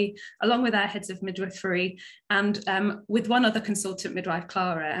 Faye, along with our heads of midwifery, and with one other consultant midwife,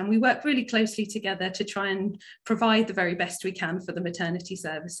 Clara. And we work really closely together to try and provide the very best we can for the maternity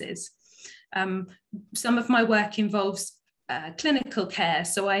services. Some of my work involves clinical care.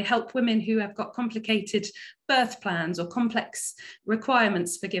 So I help women who have got complicated birth plans or complex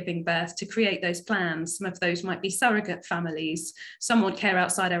requirements for giving birth to create those plans. Some of those might be surrogate families. Some want care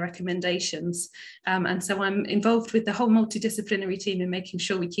outside our recommendations. And so I'm involved with the whole multidisciplinary team in making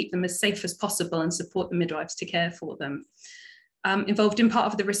sure we keep them as safe as possible and support the midwives to care for them. Involved in part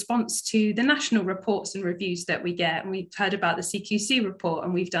of the response to the national reports and reviews that we get. And we've heard about the CQC report,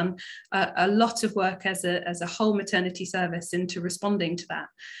 and we've done a lot of work as a whole maternity service into responding to that.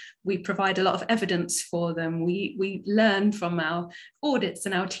 We provide a lot of evidence for them. We learn from our audits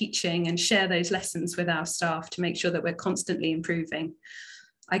and our teaching and share those lessons with our staff to make sure that we're constantly improving.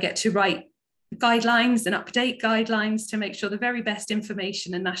 I get to write guidelines and update guidelines to make sure the very best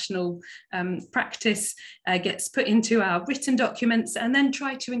information and national practice gets put into our written documents, and then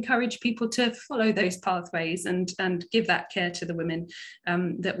try to encourage people to follow those pathways and give that care to the women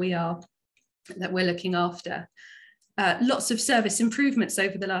that we're looking after. Lots of service improvements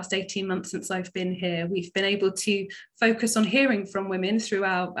over the last 18 months since I've been here. We've been able to focus on hearing from women through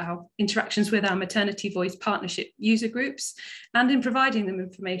our interactions with our Maternity Voice partnership user groups, and in providing them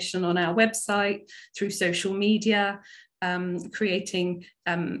information on our website, through social media, creating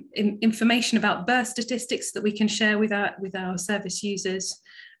information about birth statistics that we can share with our service users.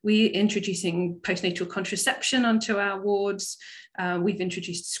 We're introducing postnatal contraception onto our wards. We've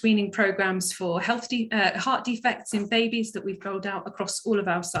introduced screening programs for heart defects in babies that we've rolled out across all of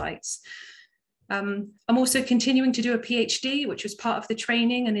our sites. I'm also continuing to do a PhD, which was part of the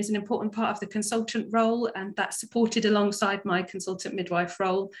training and is an important part of the consultant role, and that's supported alongside my consultant midwife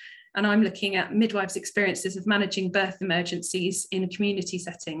role. And I'm looking at midwives' experiences of managing birth emergencies in community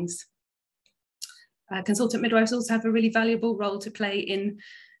settings. Consultant midwives also have a really valuable role to play in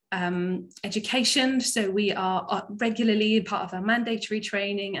education. So we are regularly part of our mandatory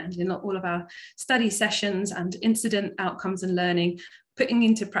training and in all of our study sessions and incident outcomes and learning, putting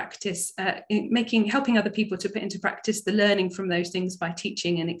into practice, helping other people to put into practice the learning from those things by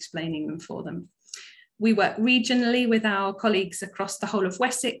teaching and explaining them for them. We work regionally with our colleagues across the whole of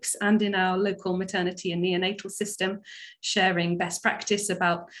Wessex and in our local maternity and neonatal system, sharing best practice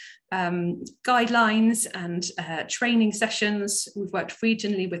about guidelines and training sessions. We've worked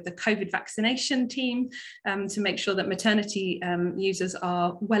regionally with the COVID vaccination team to make sure that maternity users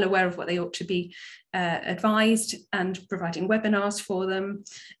are well aware of what they ought to be advised, and providing webinars for them.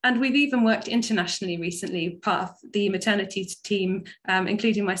 And we've even worked internationally recently. Part of the maternity team,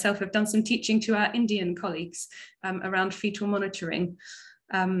 including myself, have done some teaching to our Indian colleagues around fetal monitoring.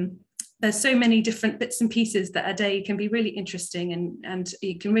 There's so many different bits and pieces that a day can be really interesting, and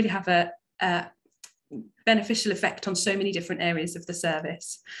you can really have a beneficial effect on so many different areas of the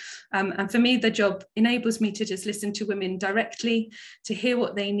service. And for me, the job enables me to just listen to women directly, to hear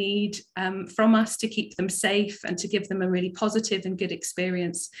what they need from us to keep them safe and to give them a really positive and good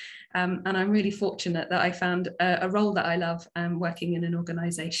experience. And I'm really fortunate that I found a role that I love, working in an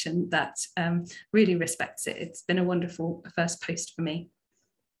organisation that really respects it. It's been a wonderful first post for me.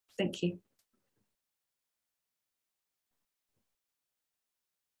 Thank you.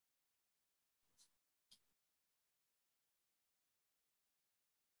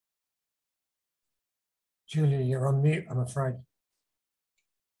 Julia, you're on mute, I'm afraid.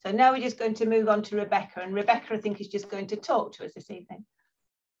 So now we're just going to move on to Rebecca, and Rebecca, I think, is just going to talk to us this evening.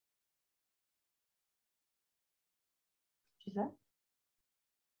 She's there?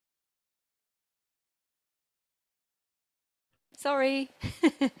 Sorry.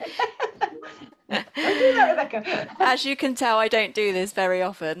 Don't do that, Rebecca. As you can tell, I don't do this very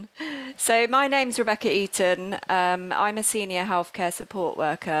often. So my name's Rebecca Eaton. I'm a senior healthcare support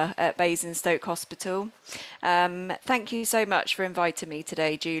worker at Basingstoke Hospital. Thank you so much for inviting me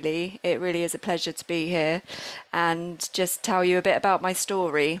today, Julie. It really is a pleasure to be here and just tell you a bit about my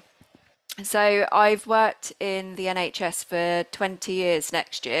story. So I've worked in the NHS for 20 years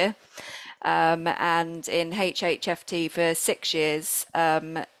next year, and in HHFT for 6 years.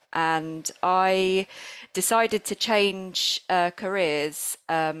 And I decided to change careers.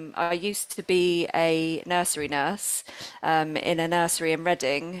 I used to be a nursery nurse in a nursery in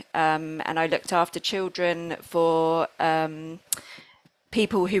Reading, and I looked after children for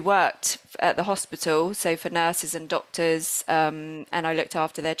people who worked at the hospital, so for nurses and doctors, and I looked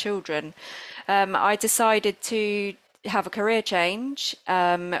after their children. I decided to have a career change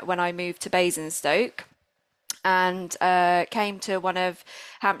when I moved to Basingstoke, and came to one of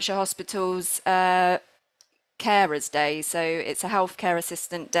Hampshire Hospital's carers day. So it's a healthcare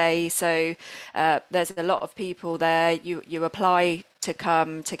assistant day, so there's a lot of people there. You apply to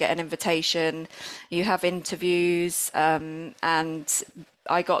come to get an invitation, you have interviews, and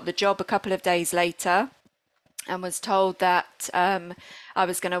I got the job a couple of days later. and was told that I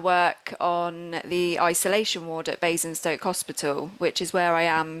was going to work on the isolation ward at Basingstoke Hospital, which is where I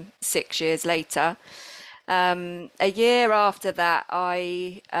am 6 years later. A year after that,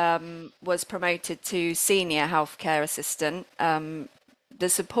 I was promoted to senior healthcare assistant. The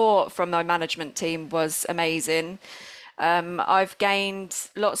support from my management team was amazing. I've gained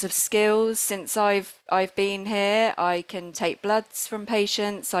lots of skills since I've been here. I can take bloods from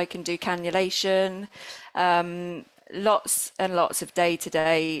patients. I can do cannulation. Lots and lots of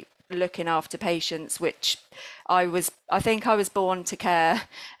day-to-day looking after patients, which I think I was born to care.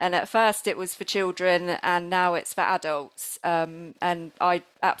 And at first it was for children, and now it's for adults. And I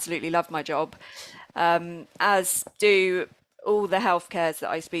absolutely love my job, as do all the healthcares that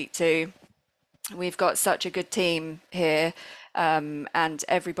I speak to. We've got such a good team here, and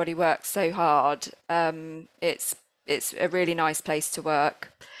everybody works so hard. It's a really nice place to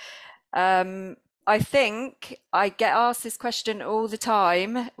work. I think I get asked this question all the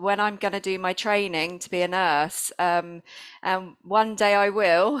time when I'm going to do my training to be a nurse, and one day I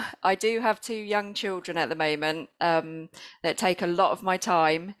will. I do have 2 young children at the moment that take a lot of my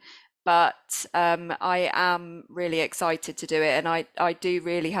time, but I am really excited to do it, and I do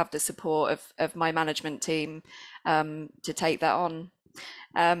really have the support of my management team to take that on.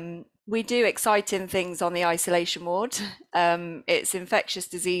 We do exciting things on the isolation ward. It's infectious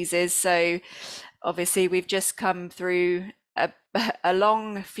diseases, so obviously we've just come through a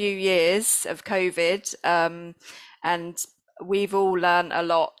long few years of COVID, and we've all learned a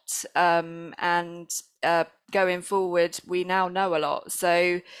lot, and going forward we now know a lot,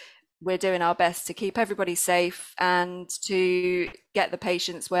 so we're doing our best to keep everybody safe and to get the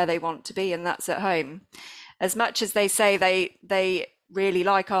patients where they want to be, and that's at home. As much as they say they really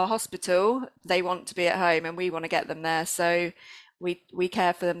like our hospital, they want to be at home, and we want to get them there, so we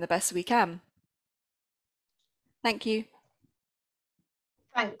care for them the best we can. Thank you.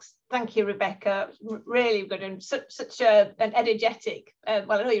 Thanks. Thank you, Rebecca. Really good, and such an energetic,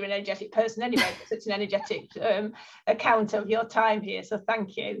 well, I know you're an energetic person anyway, but such an energetic account of your time here. So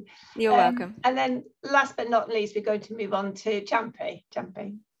thank you. You're welcome. And then last but not least, we're going to move on to Champi.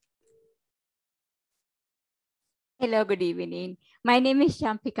 Champi. Hello, good evening. My name is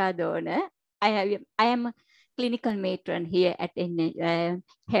Champi Cardona. I am clinical matron here at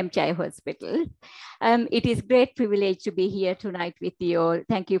Hampshire Hospital. It is great privilege to be here tonight with you all.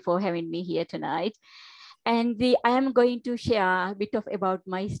 Thank you for having me here tonight. And I am going to share a bit about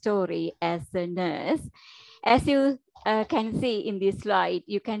my story as a nurse. As you can see in this slide,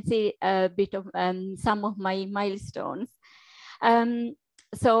 you can see a bit of some of my milestones.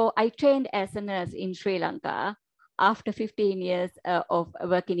 So I trained as a nurse in Sri Lanka. After 15 years of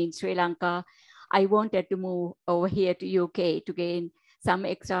working in Sri Lanka, I wanted to move over here to UK to gain some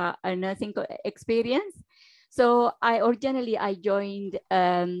extra nursing experience. So I joined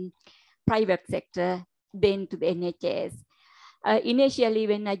private sector, then to the NHS. Initially,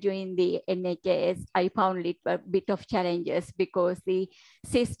 when I joined the NHS, I found it a bit of challenges because the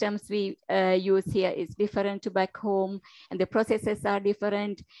systems we use here is different to back home, and the processes are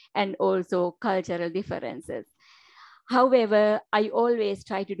different, and also cultural differences. However, I always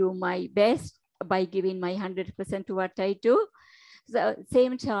try to do my best by giving my 100% to what I do. So at the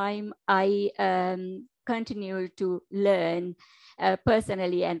same time, I continue to learn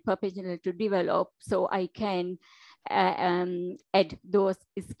personally and professionally to develop so I can add those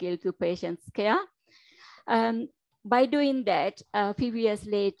skills to patients' care. By doing that, a few years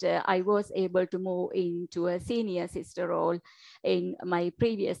later, I was able to move into a senior sister role in my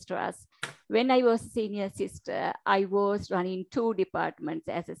previous trust. When I was a senior sister, I was running 2 departments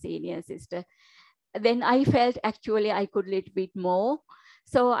as a senior sister. Then I felt actually I could a little bit more.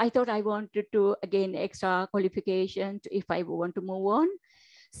 So I thought I wanted to gain extra qualification if I want to move on.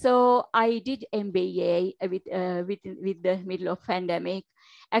 So I did MBA with the middle of pandemic.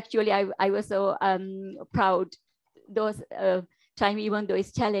 Actually, I was so proud those time, even though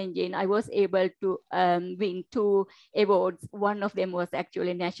it's challenging, I was able to win 2 awards. One of them was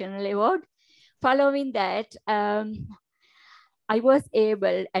actually a national award. Following that, I was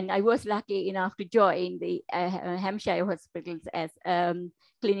able, and I was lucky enough to join the Hampshire hospitals as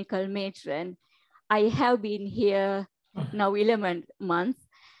clinical matron. I have been here now 11 months.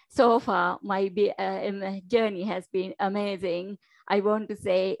 So far, my journey has been amazing. I want to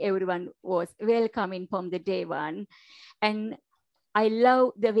say everyone was welcoming from the day one. And I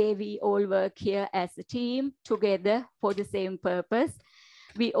love the way we all work here as a team together for the same purpose.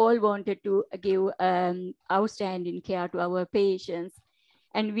 We all wanted to give outstanding care to our patients.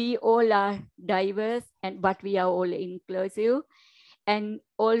 And we all are diverse, but we are all inclusive. And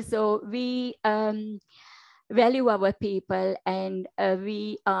also we value our people, and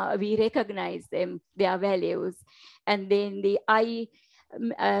we recognize them, their values. And then I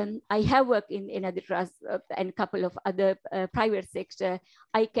have worked in another trust and a couple of other private sector.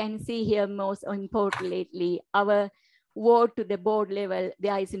 I can see here most importantly, our ward to the board level,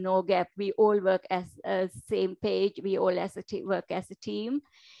 there is no gap. We all work as a same page. We all work as a team.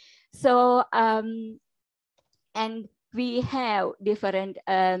 So, and we have different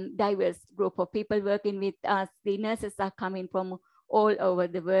diverse group of people working with us. The nurses are coming from all over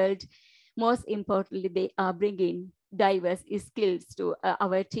the world. Most importantly, they are bringing diverse skills to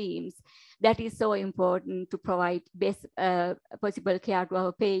our teams. That is so important to provide best possible care to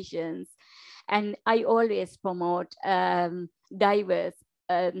our patients. And I always promote diversity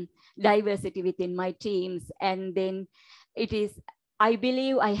within my teams. And then it is, I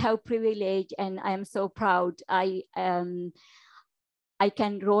believe I have privilege, and I am so proud. I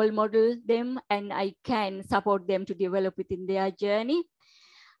can role model them, and I can support them to develop within their journey.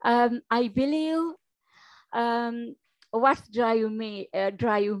 I believe what drive me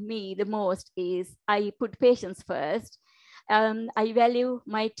the most is I put patients first. I value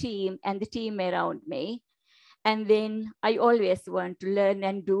my team and the team around me. And then I always want to learn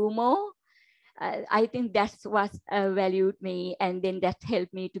and do more. I think that's what valued me, and then that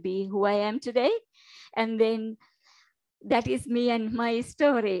helped me to be who I am today. And then that is me and my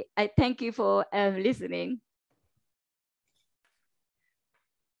story. I thank you for listening.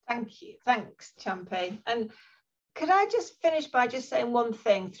 Thank you. Thanks, Champi. And could I just finish by just saying one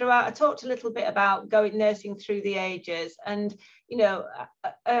thing? Throughout, I talked a little bit about nursing through the ages, and you know,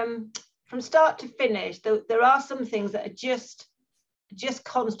 from start to finish, there are some things that are just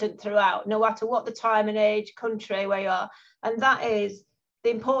constant throughout, no matter what the time and age, country, where you are. And that is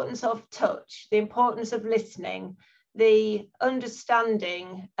the importance of touch, the importance of listening, the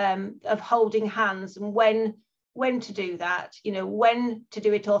understanding of holding hands, and when to do that, you know, when to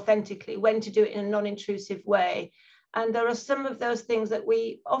do it authentically, when to do it in a non-intrusive way. And there are some of those things that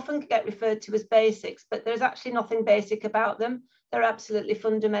we often get referred to as basics, but there's actually nothing basic about them. They're absolutely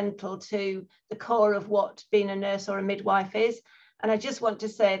fundamental to the core of what being a nurse or a midwife is. And I just want to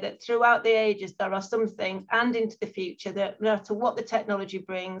say that throughout the ages, there are some things, and into the future, that no matter what the technology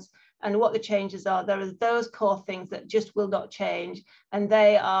brings and what the changes are, there are those core things that just will not change. And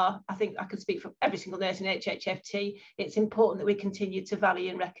they are, I think I can speak for every single nurse in HHFT, it's important that we continue to value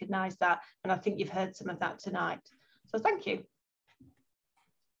and recognise that. And I think you've heard some of that tonight. So thank you.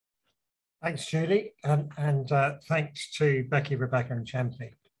 Thanks, Julie. And thanks to Becky, Rebecca and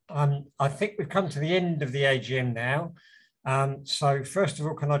Champi. I think we've come to the end of the AGM now. So first of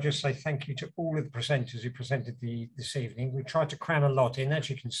all, can I just say thank you to all of the presenters who presented this evening. We tried to cram a lot in, as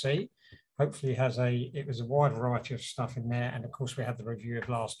you can see. Hopefully it was a wide variety of stuff in there. And of course, we had the review of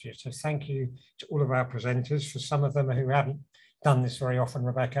last year. So thank you to all of our presenters. For some of them who haven't done this very often,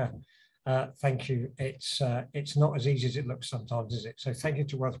 Rebecca, thank you. It's not as easy as it looks sometimes, is it? So thank you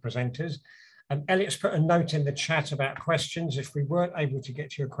to all the presenters. Elliot's put a note in the chat about questions. If we weren't able to get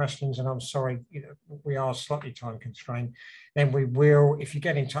to your questions, and I'm sorry, you know, we are slightly time constrained, then we will, if you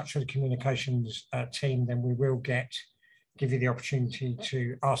get in touch with the communications team, then we will give you the opportunity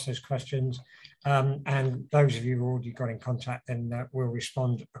to ask those questions. And those of you who already got in contact, then we'll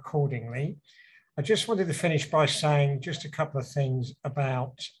respond accordingly. I just wanted to finish by saying just a couple of things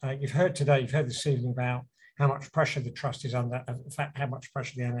about, you've heard this evening about how much pressure the Trust is under, in fact, how much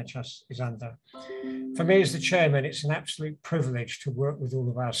pressure the NHS is under. For me as the chairman, it's an absolute privilege to work with all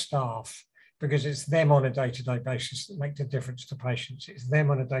of our staff, because it's them on a day-to-day basis that make the difference to patients. It's them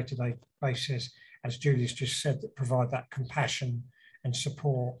on a day-to-day basis, as Julie's just said, that provide that compassion and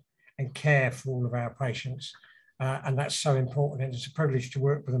support and care for all of our patients. And that's so important, and it's a privilege to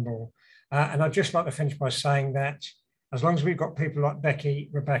work with them all. And I'd just like to finish by saying that as long as we've got people like Becky,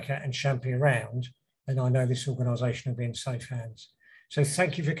 Rebecca and Champi around, then I know this organisation will be in safe hands. So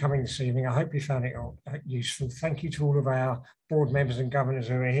thank you for coming this evening. I hope you found it useful. Thank you to all of our board members and governors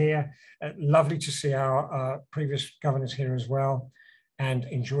who are here. Lovely to see our previous governors here as well, and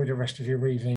enjoy the rest of your evening.